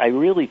I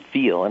really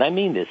feel, and I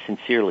mean this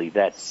sincerely,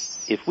 that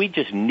if we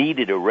just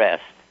needed a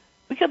rest,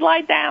 we could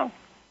lie down,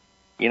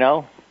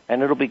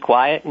 and it'll be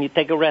quiet, and you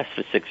take a rest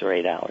for 6 or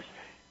 8 hours.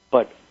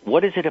 But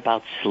what is it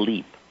about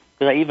sleep?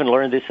 Because I even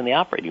learned this in the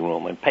operating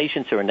room. When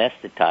patients are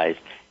anesthetized,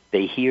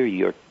 they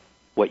hear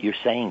what you're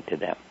saying to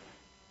them.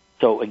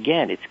 So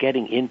again, it's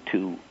getting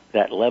into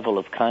that level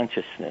of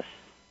consciousness.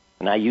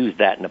 And I use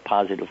that in a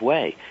positive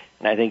way.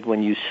 And I think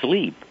when you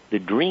sleep, the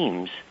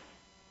dreams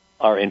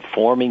are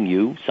informing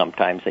you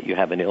sometimes that you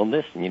have an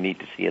illness and you need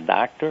to see a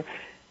doctor,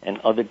 and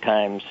other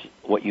times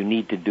what you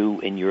need to do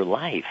in your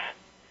life.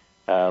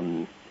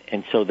 And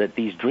so that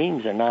these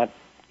dreams are not,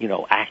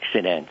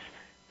 accidents.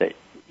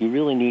 You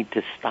really need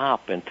to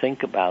stop and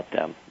think about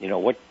them.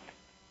 What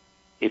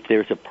if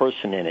there's a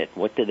person in it?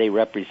 What do they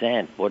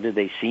represent? What do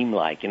they seem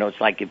like? It's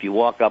like if you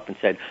walk up and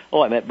said,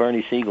 I met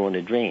Bernie Siegel in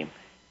a dream.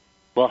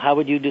 Well, how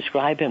would you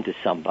describe him to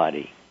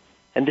somebody?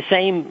 And the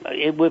same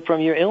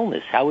from your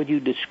illness. How would you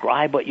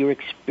describe what you're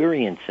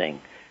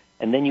experiencing?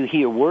 And then you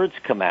hear words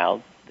come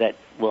out that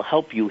will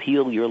help you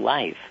heal your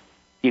life.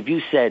 If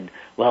you said,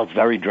 well, it's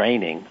very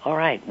draining. All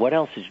right, what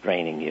else is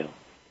draining you?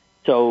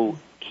 So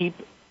keep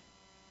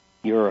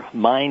your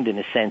mind, in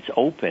a sense,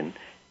 open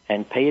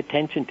and pay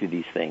attention to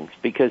these things.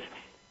 Because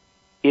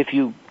if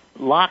you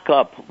lock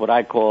up what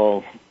I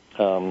call,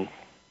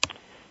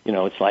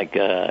 it's like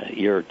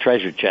your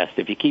treasure chest.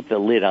 If you keep the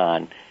lid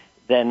on,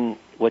 then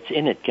what's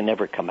in it can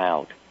never come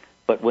out.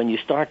 But when you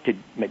start to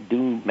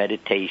do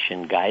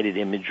meditation, guided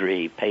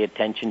imagery, pay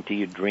attention to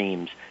your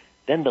dreams,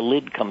 then the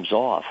lid comes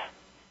off.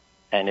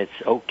 And it's,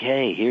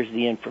 okay, here's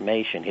the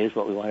information. Here's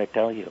what we want to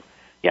tell you.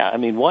 Yeah, I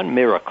mean, one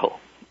miracle.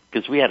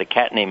 Because we had a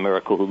cat named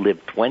Miracle who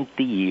lived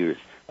 20 years.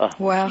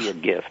 Wow. She a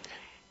gift.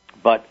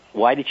 But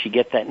why did she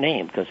get that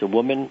name? Because a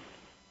woman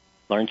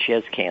learns she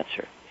has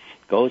cancer,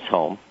 goes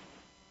home,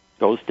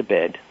 goes to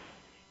bed.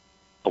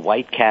 A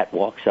white cat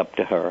walks up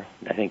to her.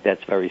 I think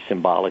that's very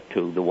symbolic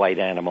to the white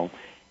animal,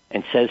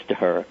 and says to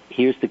her,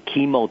 here's the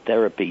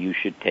chemotherapy you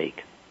should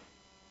take.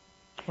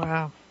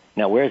 Wow.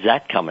 Now, where's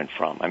that coming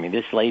from? I mean,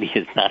 this lady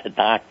is not a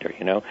doctor,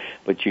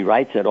 but she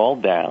writes it all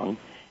down.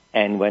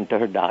 And went to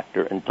her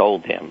doctor and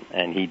told him,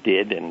 and he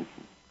did, and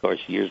of course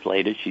years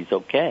later she's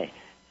okay.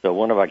 So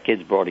one of our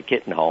kids brought a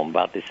kitten home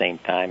about the same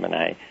time, and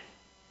I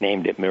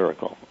named it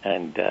Miracle.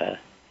 And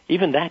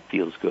even that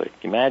feels good.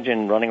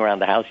 Imagine running around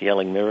the house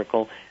yelling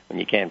Miracle when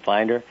you can't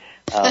find her.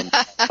 And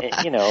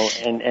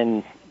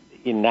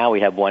now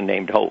we have one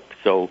named Hope.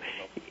 So,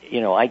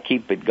 I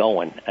keep it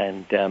going,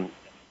 and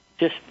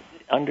just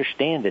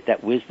understand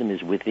that wisdom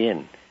is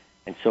within.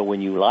 And so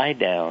when you lie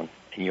down,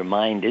 and your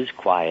mind is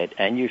quiet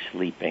and you're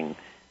sleeping,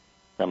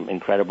 some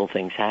incredible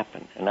things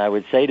happen. And I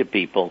would say to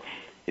people,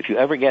 if you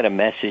ever get a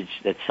message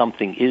that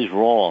something is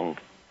wrong,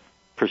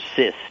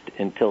 persist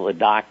until a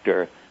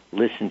doctor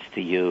listens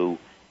to you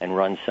and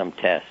runs some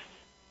tests.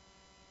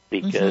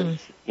 Because,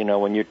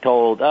 when you're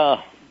told,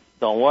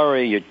 don't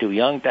worry, you're too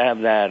young to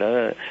have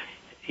that,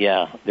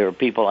 there are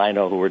people I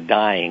know who are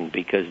dying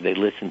because they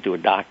listen to a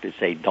doctor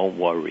say, don't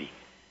worry.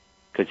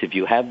 Because if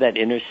you have that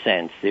inner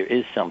sense, there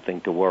is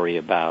something to worry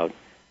about.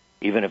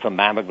 Even if a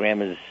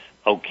mammogram is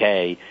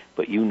okay,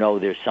 but you know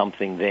there's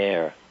something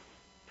there,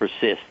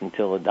 persist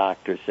until the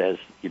doctor says,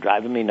 "You're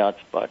driving me nuts,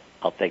 but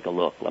I'll take a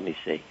look. Let me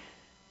see."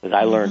 Because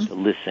I learned to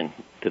listen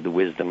to the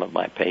wisdom of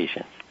my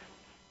patients.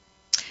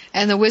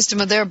 And the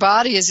wisdom of their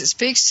body as it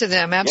speaks to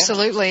them,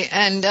 absolutely.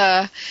 Yeah. And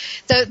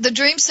the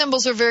dream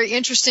symbols are very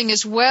interesting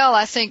as well,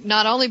 I think,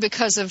 not only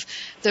because of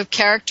the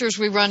characters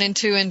we run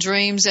into in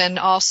dreams and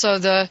also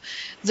the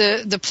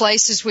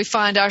places we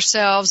find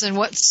ourselves and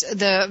what's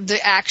the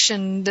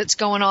action that's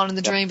going on in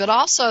the dream, but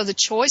also the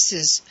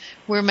choices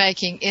we're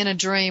making in a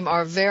dream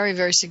are very,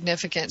 very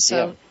significant.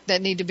 So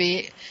that need to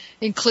be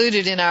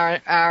included in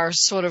our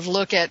sort of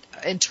look at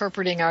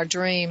interpreting our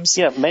dreams.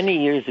 Yeah,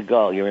 many years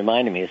ago, you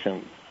reminded me of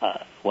some...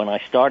 when I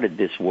started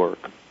this work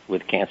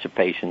with cancer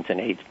patients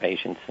and AIDS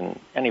patients and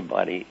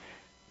anybody,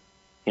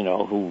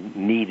 who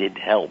needed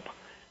help,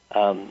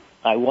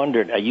 I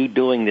wondered, are you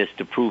doing this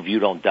to prove you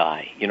don't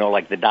die?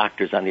 Like the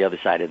doctors on the other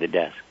side of the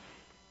desk.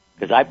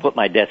 Because I put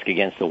my desk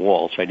against the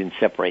wall, so I didn't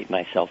separate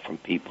myself from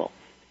people.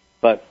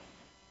 But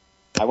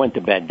I went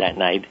to bed that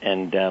night,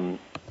 and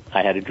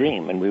I had a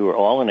dream, and we were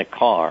all in a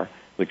car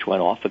which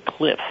went off a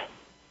cliff.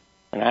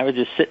 And I was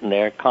just sitting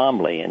there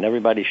calmly, and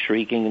everybody's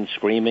shrieking and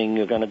screaming,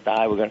 "You're going to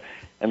die,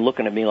 and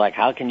looking at me like,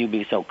 "How can you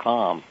be so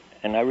calm?"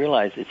 And I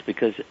realized it's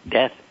because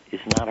death is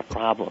not a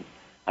problem.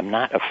 I'm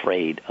not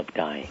afraid of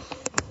dying.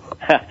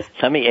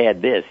 Let me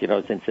add this,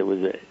 since it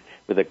was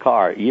with a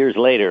car. Years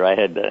later, I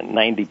had a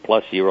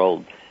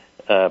 90-plus-year-old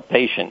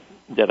patient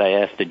that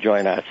I asked to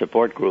join our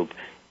support group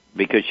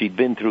because she'd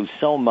been through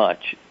so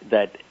much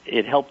that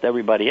it helped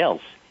everybody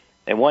else.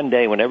 And one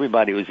day when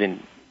everybody was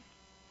in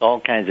all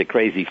kinds of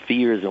crazy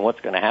fears and what's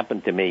going to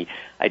happen to me,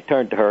 I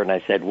turned to her and I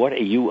said, "What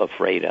are you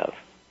afraid of?"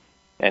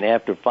 And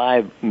after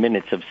 5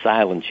 minutes of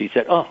silence, she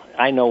said, "Oh,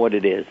 I know what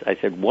it is." I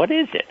said, "What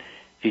is it?"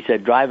 She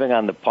said, "Driving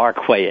on the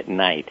parkway at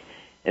night."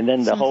 And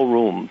then the whole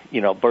room,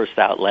 burst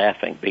out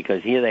laughing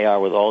because here they are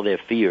with all their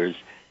fears,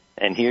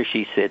 and here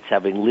she sits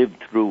having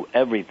lived through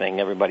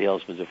everything everybody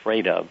else was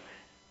afraid of,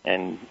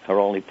 and her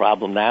only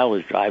problem now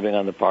is driving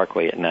on the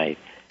parkway at night.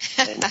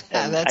 And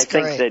That's I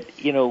think great. that,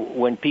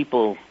 when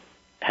people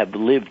have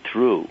lived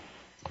through,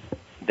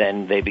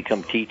 then they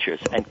become teachers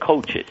and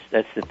coaches.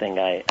 That's the thing.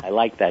 I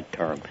like that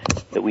term,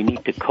 that we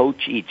need to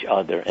coach each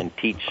other and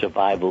teach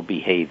survival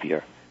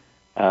behavior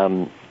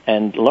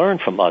and learn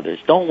from others.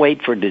 Don't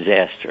wait for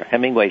disaster.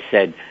 Hemingway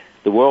said,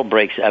 "The world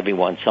breaks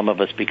everyone. Some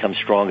of us become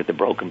strong at the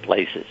broken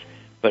places."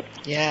 But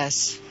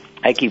yes,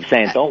 I keep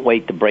saying, don't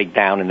wait to break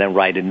down and then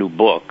write a new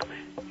book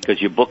because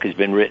your book has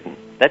been written.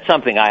 That's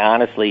something I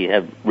honestly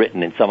have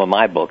written in some of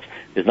my books.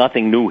 There's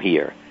nothing new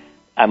here.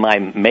 Am I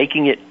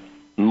making it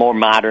more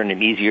modern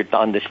and easier to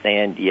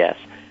understand? Yes.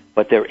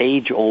 But they're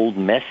age-old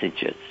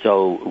messages.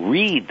 So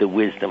read the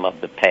wisdom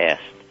of the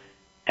past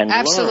and learn.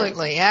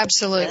 Absolutely. Yeah.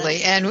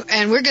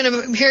 And we're going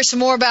to hear some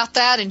more about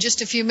that in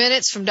just a few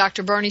minutes from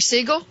Dr. Bernie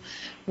Siegel.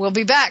 We'll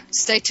be back.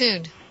 Stay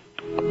tuned.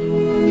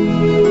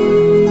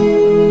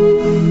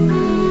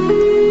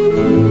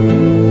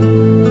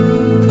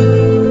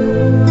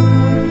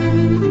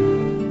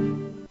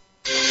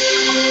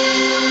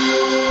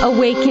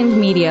 Awakened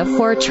Media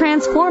for a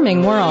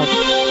transforming world.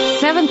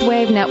 Seventh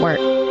Wave Network.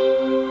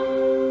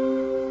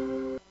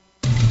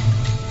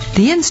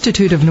 The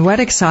Institute of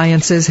Noetic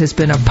Sciences has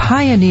been a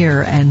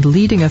pioneer and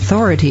leading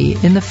authority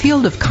in the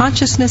field of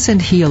consciousness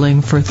and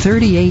healing for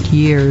 38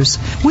 years.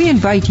 We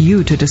invite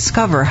you to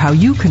discover how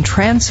you can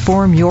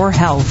transform your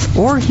health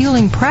or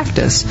healing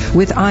practice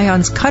with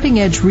ION's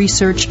cutting-edge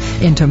research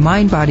into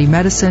mind-body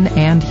medicine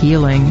and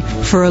healing.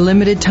 For a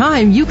limited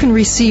time, you can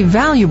receive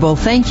valuable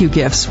thank you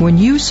gifts when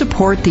you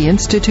support the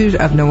Institute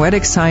of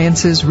Noetic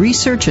Sciences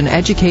research and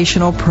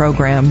educational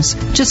programs.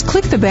 Just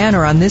click the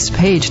banner on this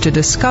page to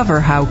discover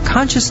how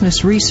consciousness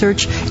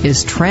research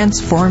is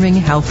transforming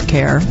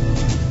healthcare.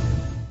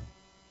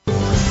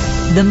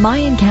 The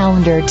Mayan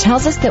calendar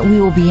tells us that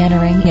we will be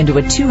entering into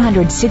a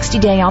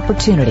 260-day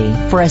opportunity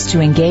for us to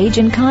engage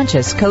in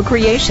conscious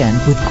co-creation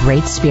with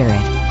Great Spirit.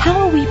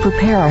 How will we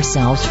prepare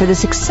ourselves for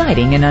this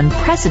exciting and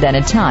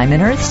unprecedented time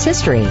in Earth's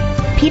history?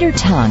 Peter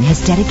Tung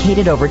has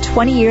dedicated over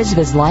 20 years of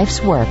his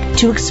life's work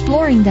to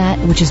exploring that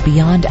which is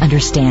beyond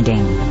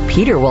understanding.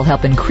 Peter will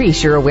help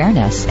increase your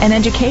awareness and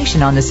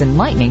education on this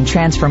enlightening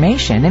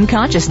transformation in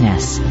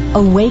consciousness.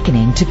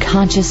 Awakening to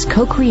Conscious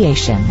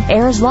Co-Creation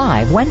airs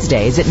live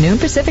Wednesdays at noon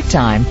Pacific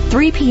Time,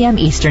 3 p.m.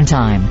 Eastern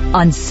Time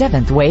on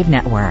Seventh Wave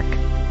Network.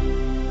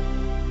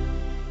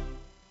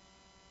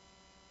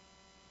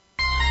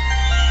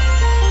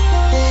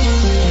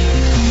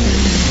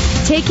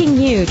 Taking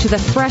you to the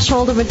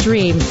threshold of a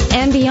dream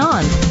and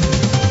beyond.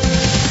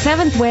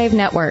 Seventh Wave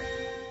Network.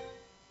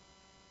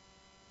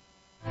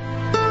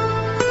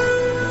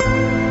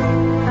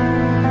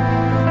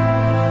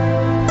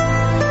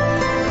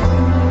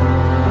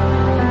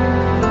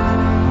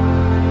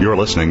 You're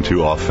listening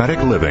to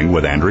Authentic Living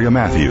with Andrea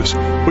Matthews.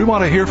 We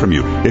want to hear from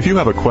you. If you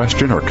have a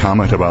question or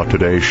comment about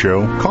today's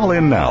show, call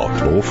in now,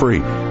 toll free,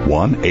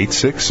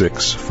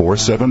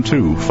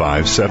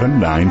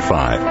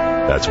 1-866-472-5795.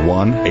 That's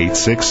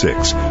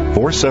 1-866-472-5795.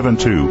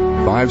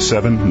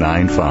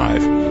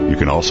 888-472-5795. You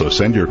can also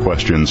send your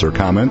questions or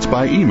comments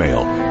by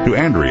email to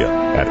Andrea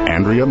at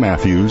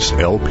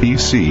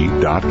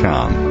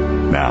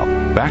AndreaMatthewsLPC.com. Now,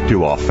 back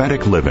to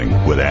Authentic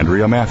Living with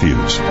Andrea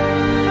Matthews.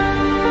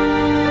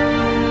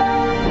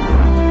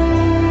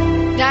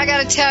 Now, I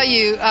got to tell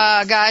you,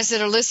 guys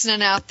that are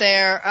listening out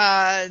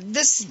there,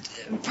 this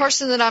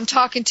person that I'm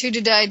talking to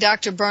today,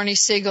 Dr. Bernie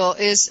Siegel,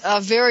 is a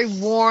very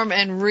warm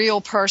and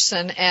real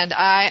person, and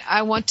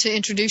I want to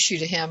introduce you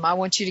to him. I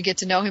want you to get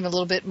to know him a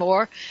little bit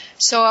more.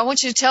 So I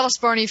want you to tell us,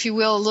 Bernie, if you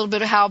will, a little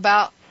bit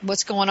about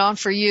what's going on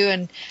for you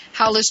and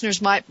how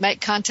listeners might make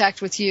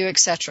contact with you,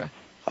 etc.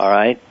 All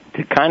right.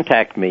 To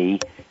contact me,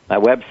 my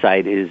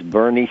website is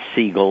Bernie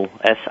Siegel,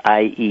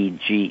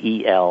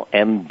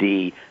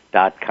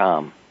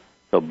 SIEGELMD.com.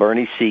 So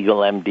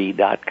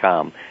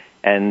BernieSiegelMD.com.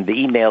 And the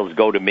emails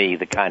go to me,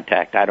 the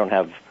contact. I don't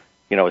have,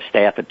 a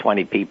staff of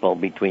 20 people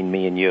between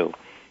me and you.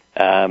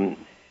 And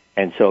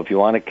so if you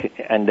want to,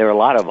 and there are a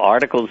lot of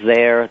articles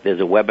there. There's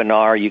a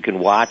webinar you can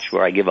watch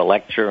where I give a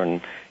lecture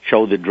and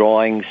show the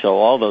drawings. So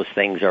all those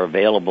things are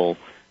available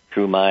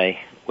through my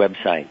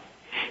website.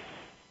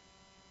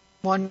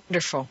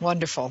 Wonderful,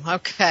 wonderful.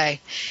 Okay.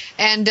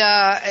 And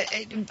I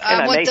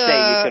may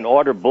say you can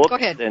order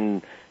books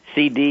and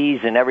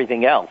CDs and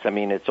everything else. I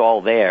mean, it's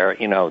all there,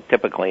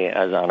 typically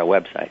as on a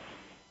website.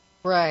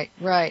 Right,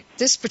 right.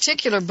 This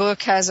particular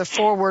book has a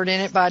foreword in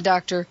it by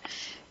Dr.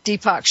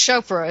 Deepak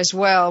Chopra as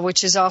well,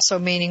 which is also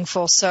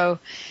meaningful. So,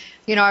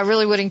 I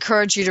really would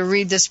encourage you to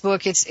read this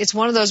book. It's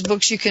one of those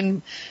books you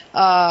can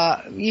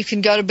go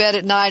to bed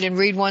at night and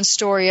read one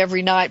story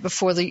every night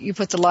before you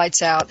put the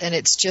lights out, and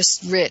it's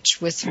just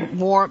rich with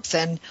warmth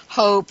and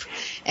hope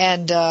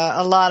and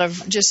a lot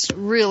of just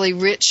really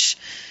rich,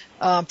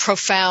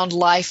 profound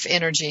life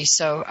energy.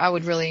 So I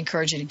would really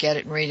encourage you to get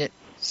it and read it.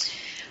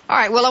 All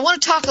right, well, I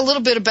want to talk a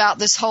little bit about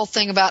this whole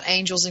thing about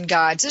angels and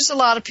guides. There's a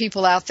lot of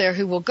people out there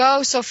who will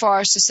go so far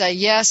as to say,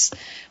 yes,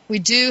 we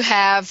do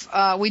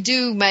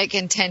make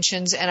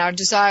intentions, and our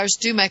desires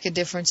do make a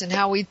difference, and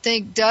how we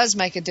think does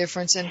make a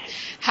difference, and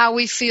how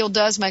we feel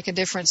does make a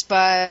difference.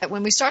 But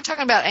when we start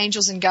talking about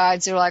angels and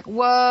guides, they're like,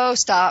 whoa,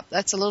 stop,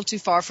 that's a little too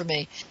far for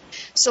me.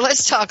 So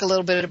let's talk a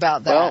little bit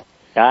about that. Well,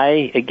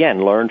 I,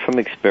 again, learned from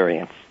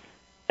experience.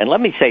 And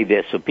let me say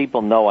this so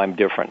people know I'm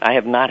different. I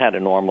have not had a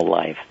normal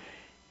life.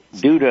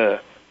 Due to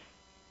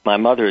my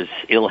mother's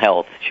ill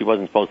health, she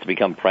wasn't supposed to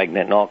become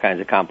pregnant and all kinds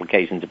of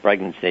complications of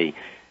pregnancy.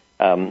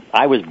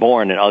 I was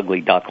born an ugly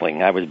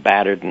duckling. I was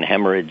battered and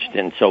hemorrhaged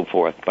and so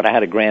forth. But I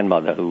had a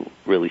grandmother who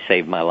really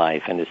saved my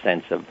life in the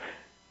sense of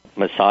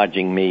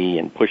massaging me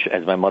and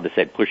as my mother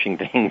said, pushing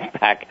things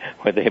back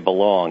where they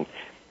belong.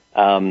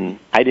 I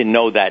didn't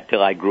know that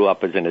till I grew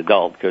up as an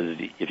adult, because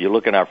if you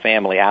look in our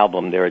family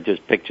album, there are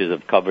just pictures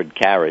of covered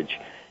carriage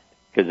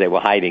because they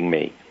were hiding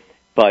me.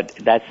 But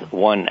that's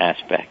one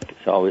aspect.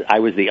 So I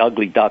was the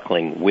ugly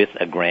duckling with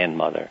a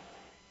grandmother.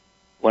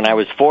 When I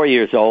was 4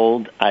 years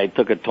old, I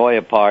took a toy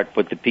apart,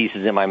 put the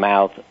pieces in my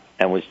mouth,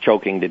 and was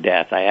choking to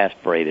death. I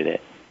aspirated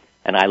it.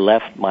 And I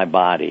left my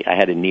body. I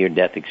had a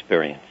near-death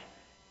experience.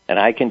 And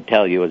I can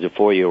tell you, as a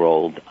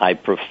 4-year-old, I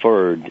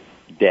preferred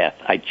death.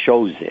 I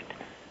chose it.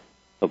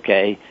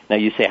 Okay? Now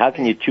you say, how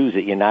can you choose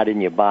it? You're not in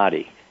your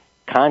body.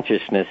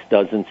 Consciousness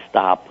doesn't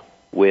stop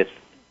with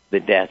the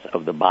death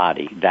of the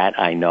body. That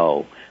I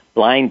know.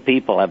 Blind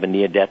people have a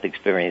near-death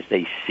experience.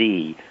 They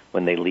see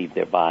when they leave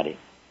their body.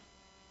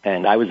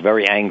 And I was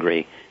very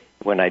angry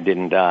when I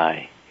didn't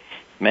die.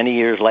 Many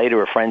years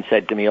later, a friend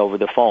said to me over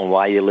the phone,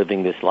 why are you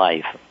living this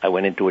life? I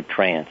went into a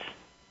trance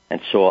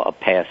and saw a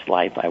past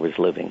life I was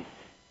living,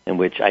 in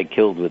which I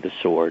killed with a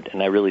sword.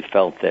 And I really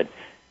felt that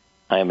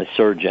I am a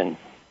surgeon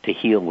to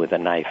heal with a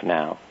knife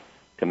now,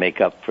 to make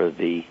up for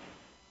the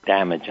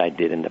damage I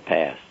did in the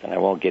past. And I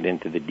won't get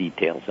into the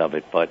details of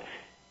it, but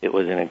it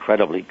was an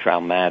incredibly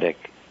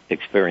traumatic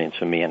experience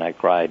for me, and I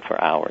cried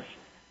for hours.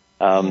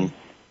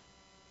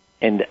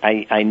 And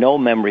I know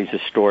memories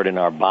are stored in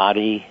our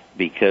body,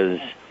 because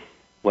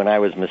when I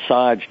was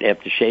massaged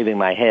after shaving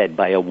my head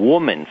by a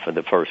woman for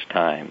the first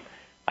time,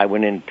 I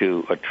went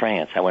into a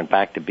trance. I went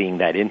back to being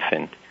that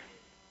infant.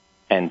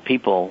 And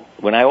people,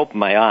 when I opened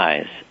my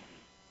eyes,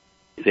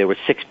 there were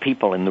 6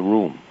 people in the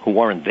room who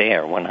weren't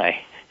there when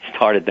I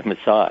started the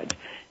massage.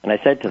 And I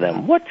said to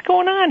them, what's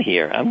going on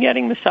here? I'm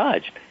getting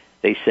massaged.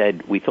 They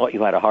said, we thought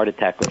you had a heart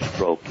attack or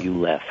stroke. You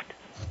left.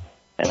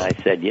 And I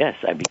said, yes,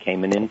 I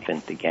became an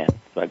infant again,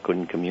 so I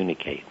couldn't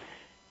communicate.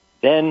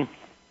 Then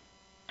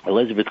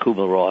Elizabeth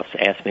Kubler-Ross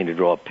asked me to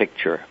draw a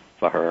picture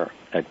for her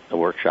at a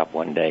workshop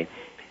one day,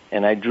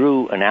 and I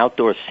drew an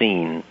outdoor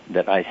scene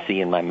that I see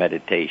in my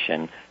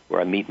meditation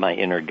where I meet my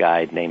inner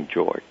guide named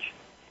George.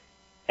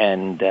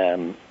 And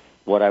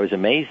what I was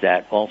amazed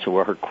at also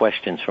were her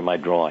questions for my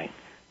drawing.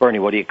 Bernie,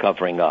 what are you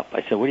covering up?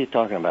 I said, what are you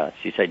talking about?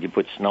 She said, you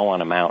put snow on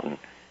a mountain.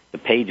 The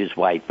page is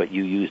white, but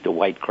you used a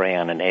white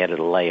crayon and added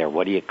a layer.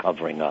 What are you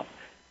covering up?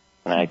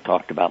 And I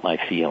talked about my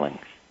feelings.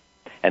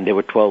 And there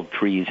were 12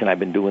 trees, and I've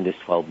been doing this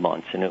 12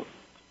 months. And,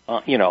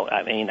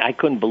 I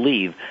couldn't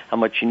believe how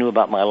much she knew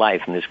about my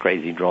life in this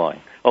crazy drawing.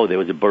 Oh, there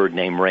was a bird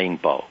named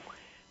Rainbow.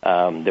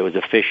 There was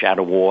a fish out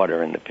of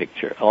water in the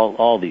picture,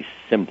 all these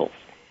symbols.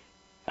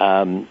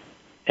 And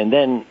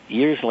then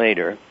years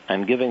later,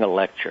 I'm giving a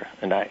lecture.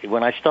 And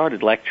when I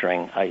started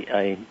lecturing,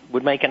 I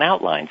would make an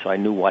outline so I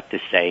knew what to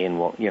say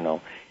and, you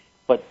know.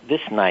 But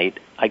this night,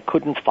 I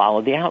couldn't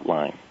follow the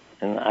outline.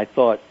 And I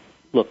thought,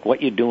 look,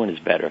 what you're doing is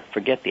better.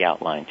 Forget the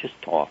outline. Just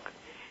talk.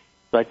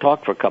 So I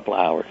talked for a couple of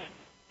hours.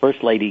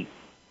 First lady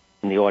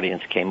in the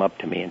audience came up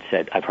to me and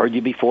said, I've heard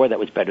you before. That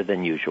was better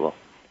than usual.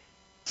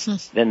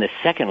 Then the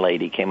second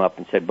lady came up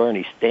and said,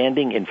 Bernie,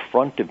 standing in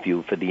front of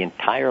you for the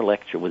entire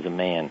lecture was a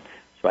man.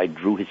 So I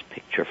drew his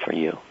picture for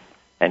you.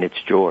 And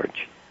it's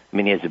George. I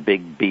mean, he has a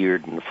big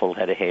beard and a full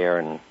head of hair.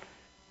 And,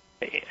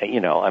 you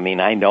know, I mean,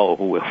 I know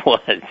who it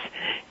was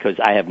because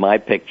I have my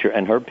picture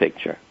and her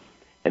picture.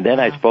 And then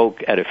I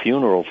spoke at a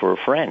funeral for a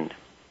friend.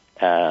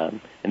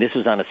 And this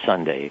was on a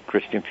Sunday, a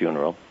Christian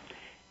funeral.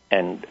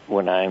 And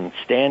when I'm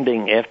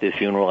standing after the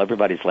funeral,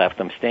 everybody's left.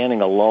 I'm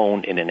standing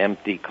alone in an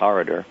empty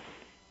corridor.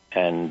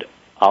 And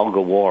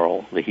Olga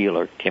Worrell, the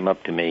healer, came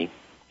up to me.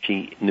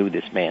 She knew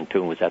this man, too,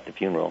 and was at the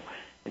funeral.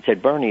 And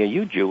said, Bernie, are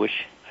you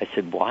Jewish? I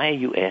said, why are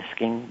you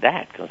asking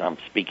that? Because I'm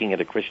speaking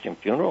at a Christian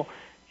funeral?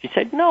 She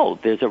said, no,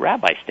 there's a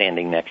rabbi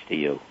standing next to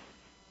you.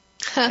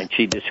 And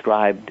she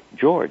described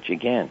George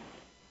again,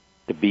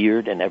 the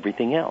beard and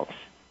everything else.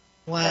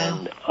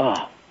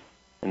 Wow.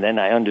 And then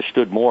I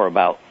understood more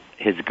about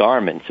his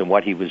garments and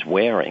what he was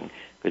wearing,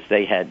 because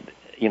they had,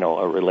 you know,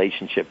 a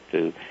relationship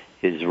to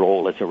his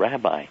role as a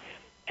rabbi.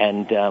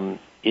 And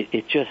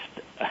it just,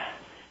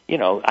 you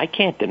know, I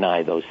can't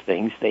deny those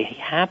things. They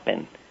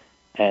happen.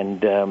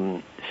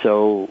 And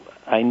so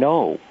I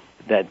know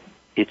that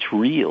it's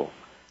real.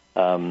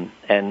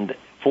 And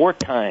 4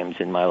 times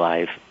in my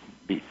life,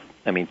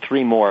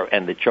 3 more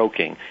and the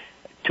choking,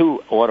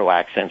 2 auto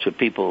accidents where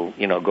people,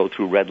 you know, go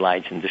through red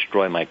lights and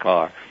destroy my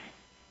car.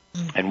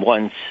 And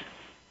once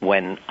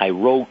when I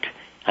wrote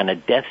on a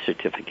death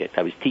certificate,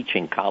 I was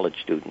teaching college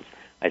students,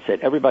 I said,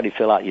 everybody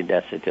fill out your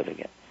death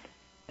certificate.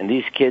 And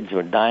these kids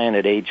were dying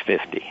at age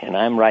 50, and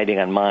I'm writing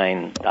on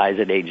mine, dies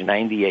at age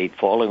 98,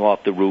 falling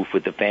off the roof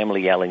with the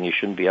family yelling, you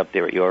shouldn't be up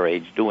there at your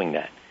age doing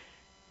that.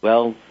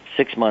 Well,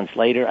 6 months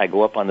later, I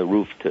go up on the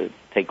roof to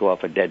take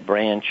off a dead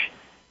branch.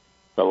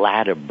 The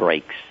ladder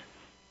breaks,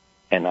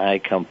 and I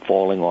come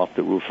falling off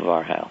the roof of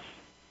our house.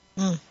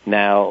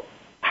 Now,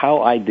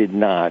 how I did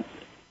not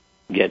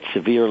get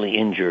severely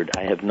injured,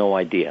 I have no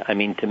idea. I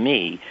mean, to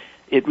me,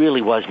 it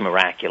really was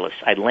miraculous.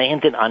 I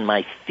landed on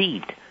my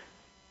feet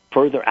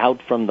further out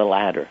from the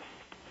ladder.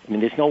 I mean,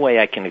 there's no way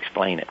I can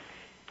explain it.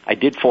 I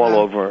did fall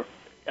over.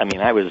 I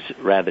mean, I was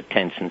rather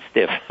tense and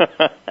stiff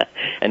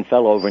and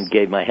fell over and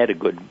gave my head a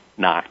good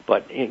knock,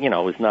 but, you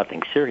know, it was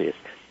nothing serious.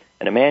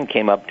 And a man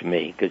came up to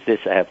me, because this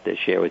I have to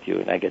share with you,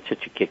 and I get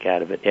such a kick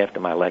out of it after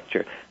my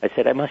lecture. I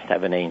said, I must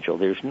have an angel.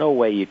 There's no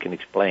way you can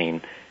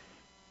explain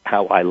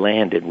how I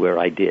landed where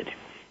I did.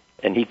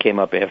 And he came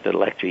up after the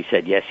lecture. He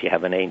said, yes, you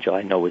have an angel.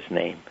 I know his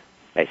name.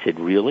 I said,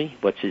 really?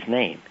 What's his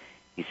name?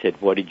 He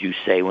said, what did you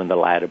say when the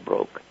ladder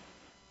broke?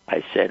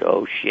 I said,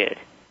 oh, shit.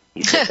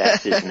 He said,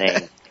 that's his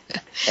name.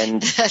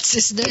 And that's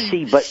his name.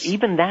 See, but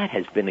even that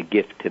has been a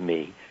gift to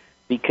me,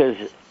 because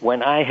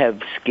when I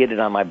have skidded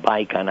on my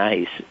bike on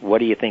ice, what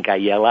do you think I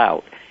yell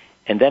out?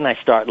 And then I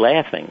start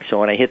laughing. So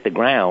when I hit the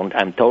ground,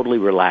 I'm totally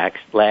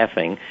relaxed,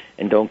 laughing,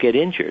 and don't get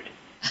injured.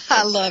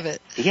 I love it.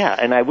 Yeah,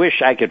 and I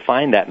wish I could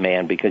find that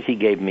man, because he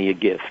gave me a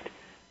gift.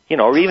 You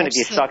know, or even if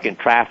you're stuck in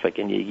traffic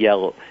and you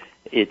yell,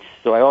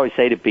 so I always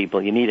say to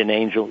people, you need an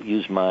angel,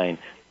 use mine.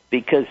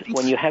 Because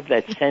when you have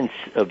that sense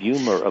of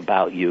humor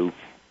about you,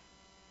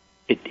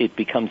 it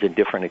becomes a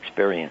different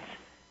experience.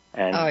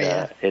 And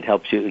it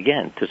helps you,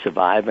 again, to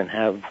survive and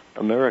have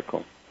a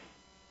miracle.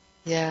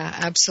 Yeah,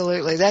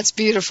 absolutely. That's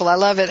beautiful. I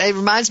love it. It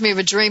reminds me of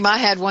a dream I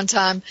had one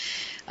time,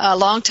 a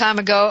long time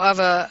ago,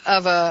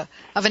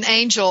 of an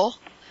angel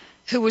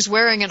who was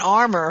wearing an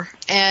armor,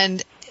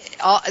 and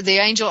the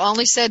angel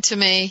only said to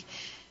me,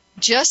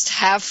 just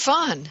have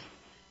fun.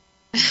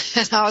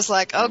 And I was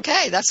like,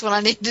 okay, that's what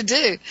I need to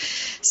do.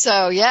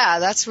 So, yeah,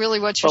 that's really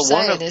what you're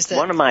saying, is that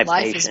one of my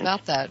life is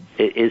about that.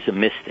 Is a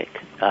mystic.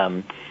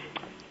 And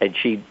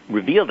she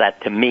revealed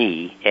that to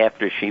me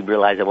after she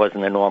realized I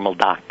wasn't a normal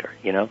doctor,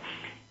 you know.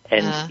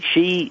 And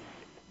she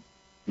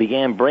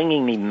began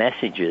bringing me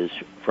messages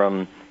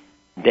from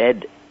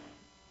dead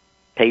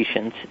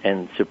patients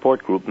and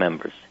support group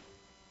members.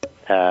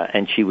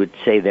 And she would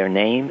say their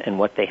name and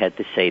what they had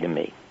to say to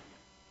me.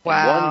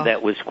 Wow. One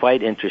that was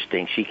quite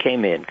interesting, she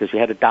came in, because we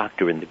had a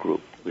doctor in the group,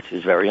 which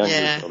is very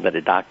unusual that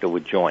a doctor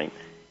would join,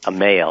 a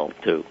male,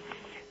 too.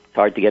 It's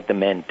hard to get the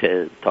men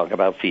to talk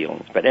about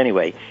feelings. But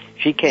anyway,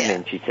 she came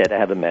in, she said, I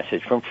have a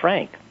message from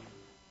Frank.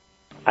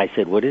 I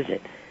said, what is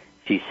it?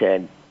 He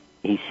said,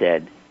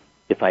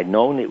 if I'd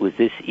known it was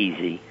this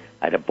easy,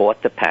 I'd have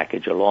bought the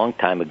package a long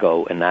time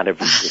ago and not have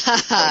resisted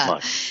so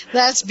much.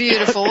 That's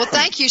beautiful. Well,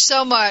 thank you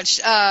so much,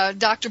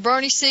 Dr.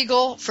 Bernie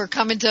Siegel, for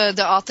coming to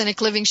the Authentic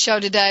Living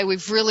Show today.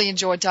 We've really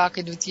enjoyed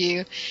talking with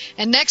you.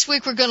 And next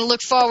week, we're going to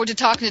look forward to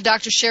talking to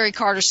Dr. Sherry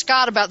Carter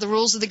Scott about the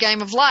rules of the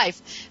game of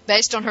life.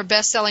 Based on her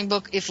best-selling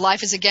book, If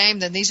Life is a Game,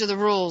 Then These Are the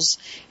Rules.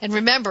 And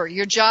remember,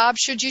 your job,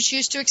 should you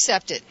choose to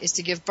accept it, is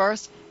to give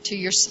birth to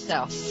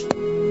yourself.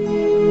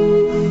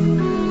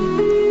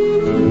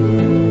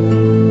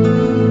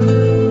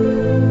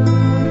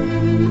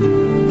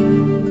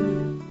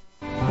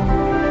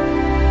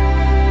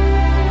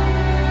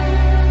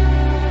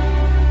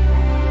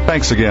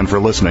 Thanks again for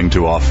listening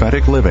to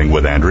Authentic Living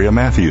with Andrea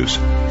Matthews.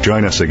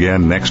 Join us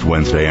again next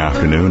Wednesday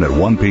afternoon at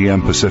 1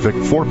 p.m. Pacific,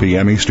 4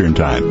 p.m. Eastern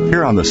Time,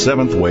 here on the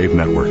Seventh Wave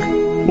Network.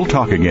 We'll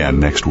talk again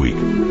next week.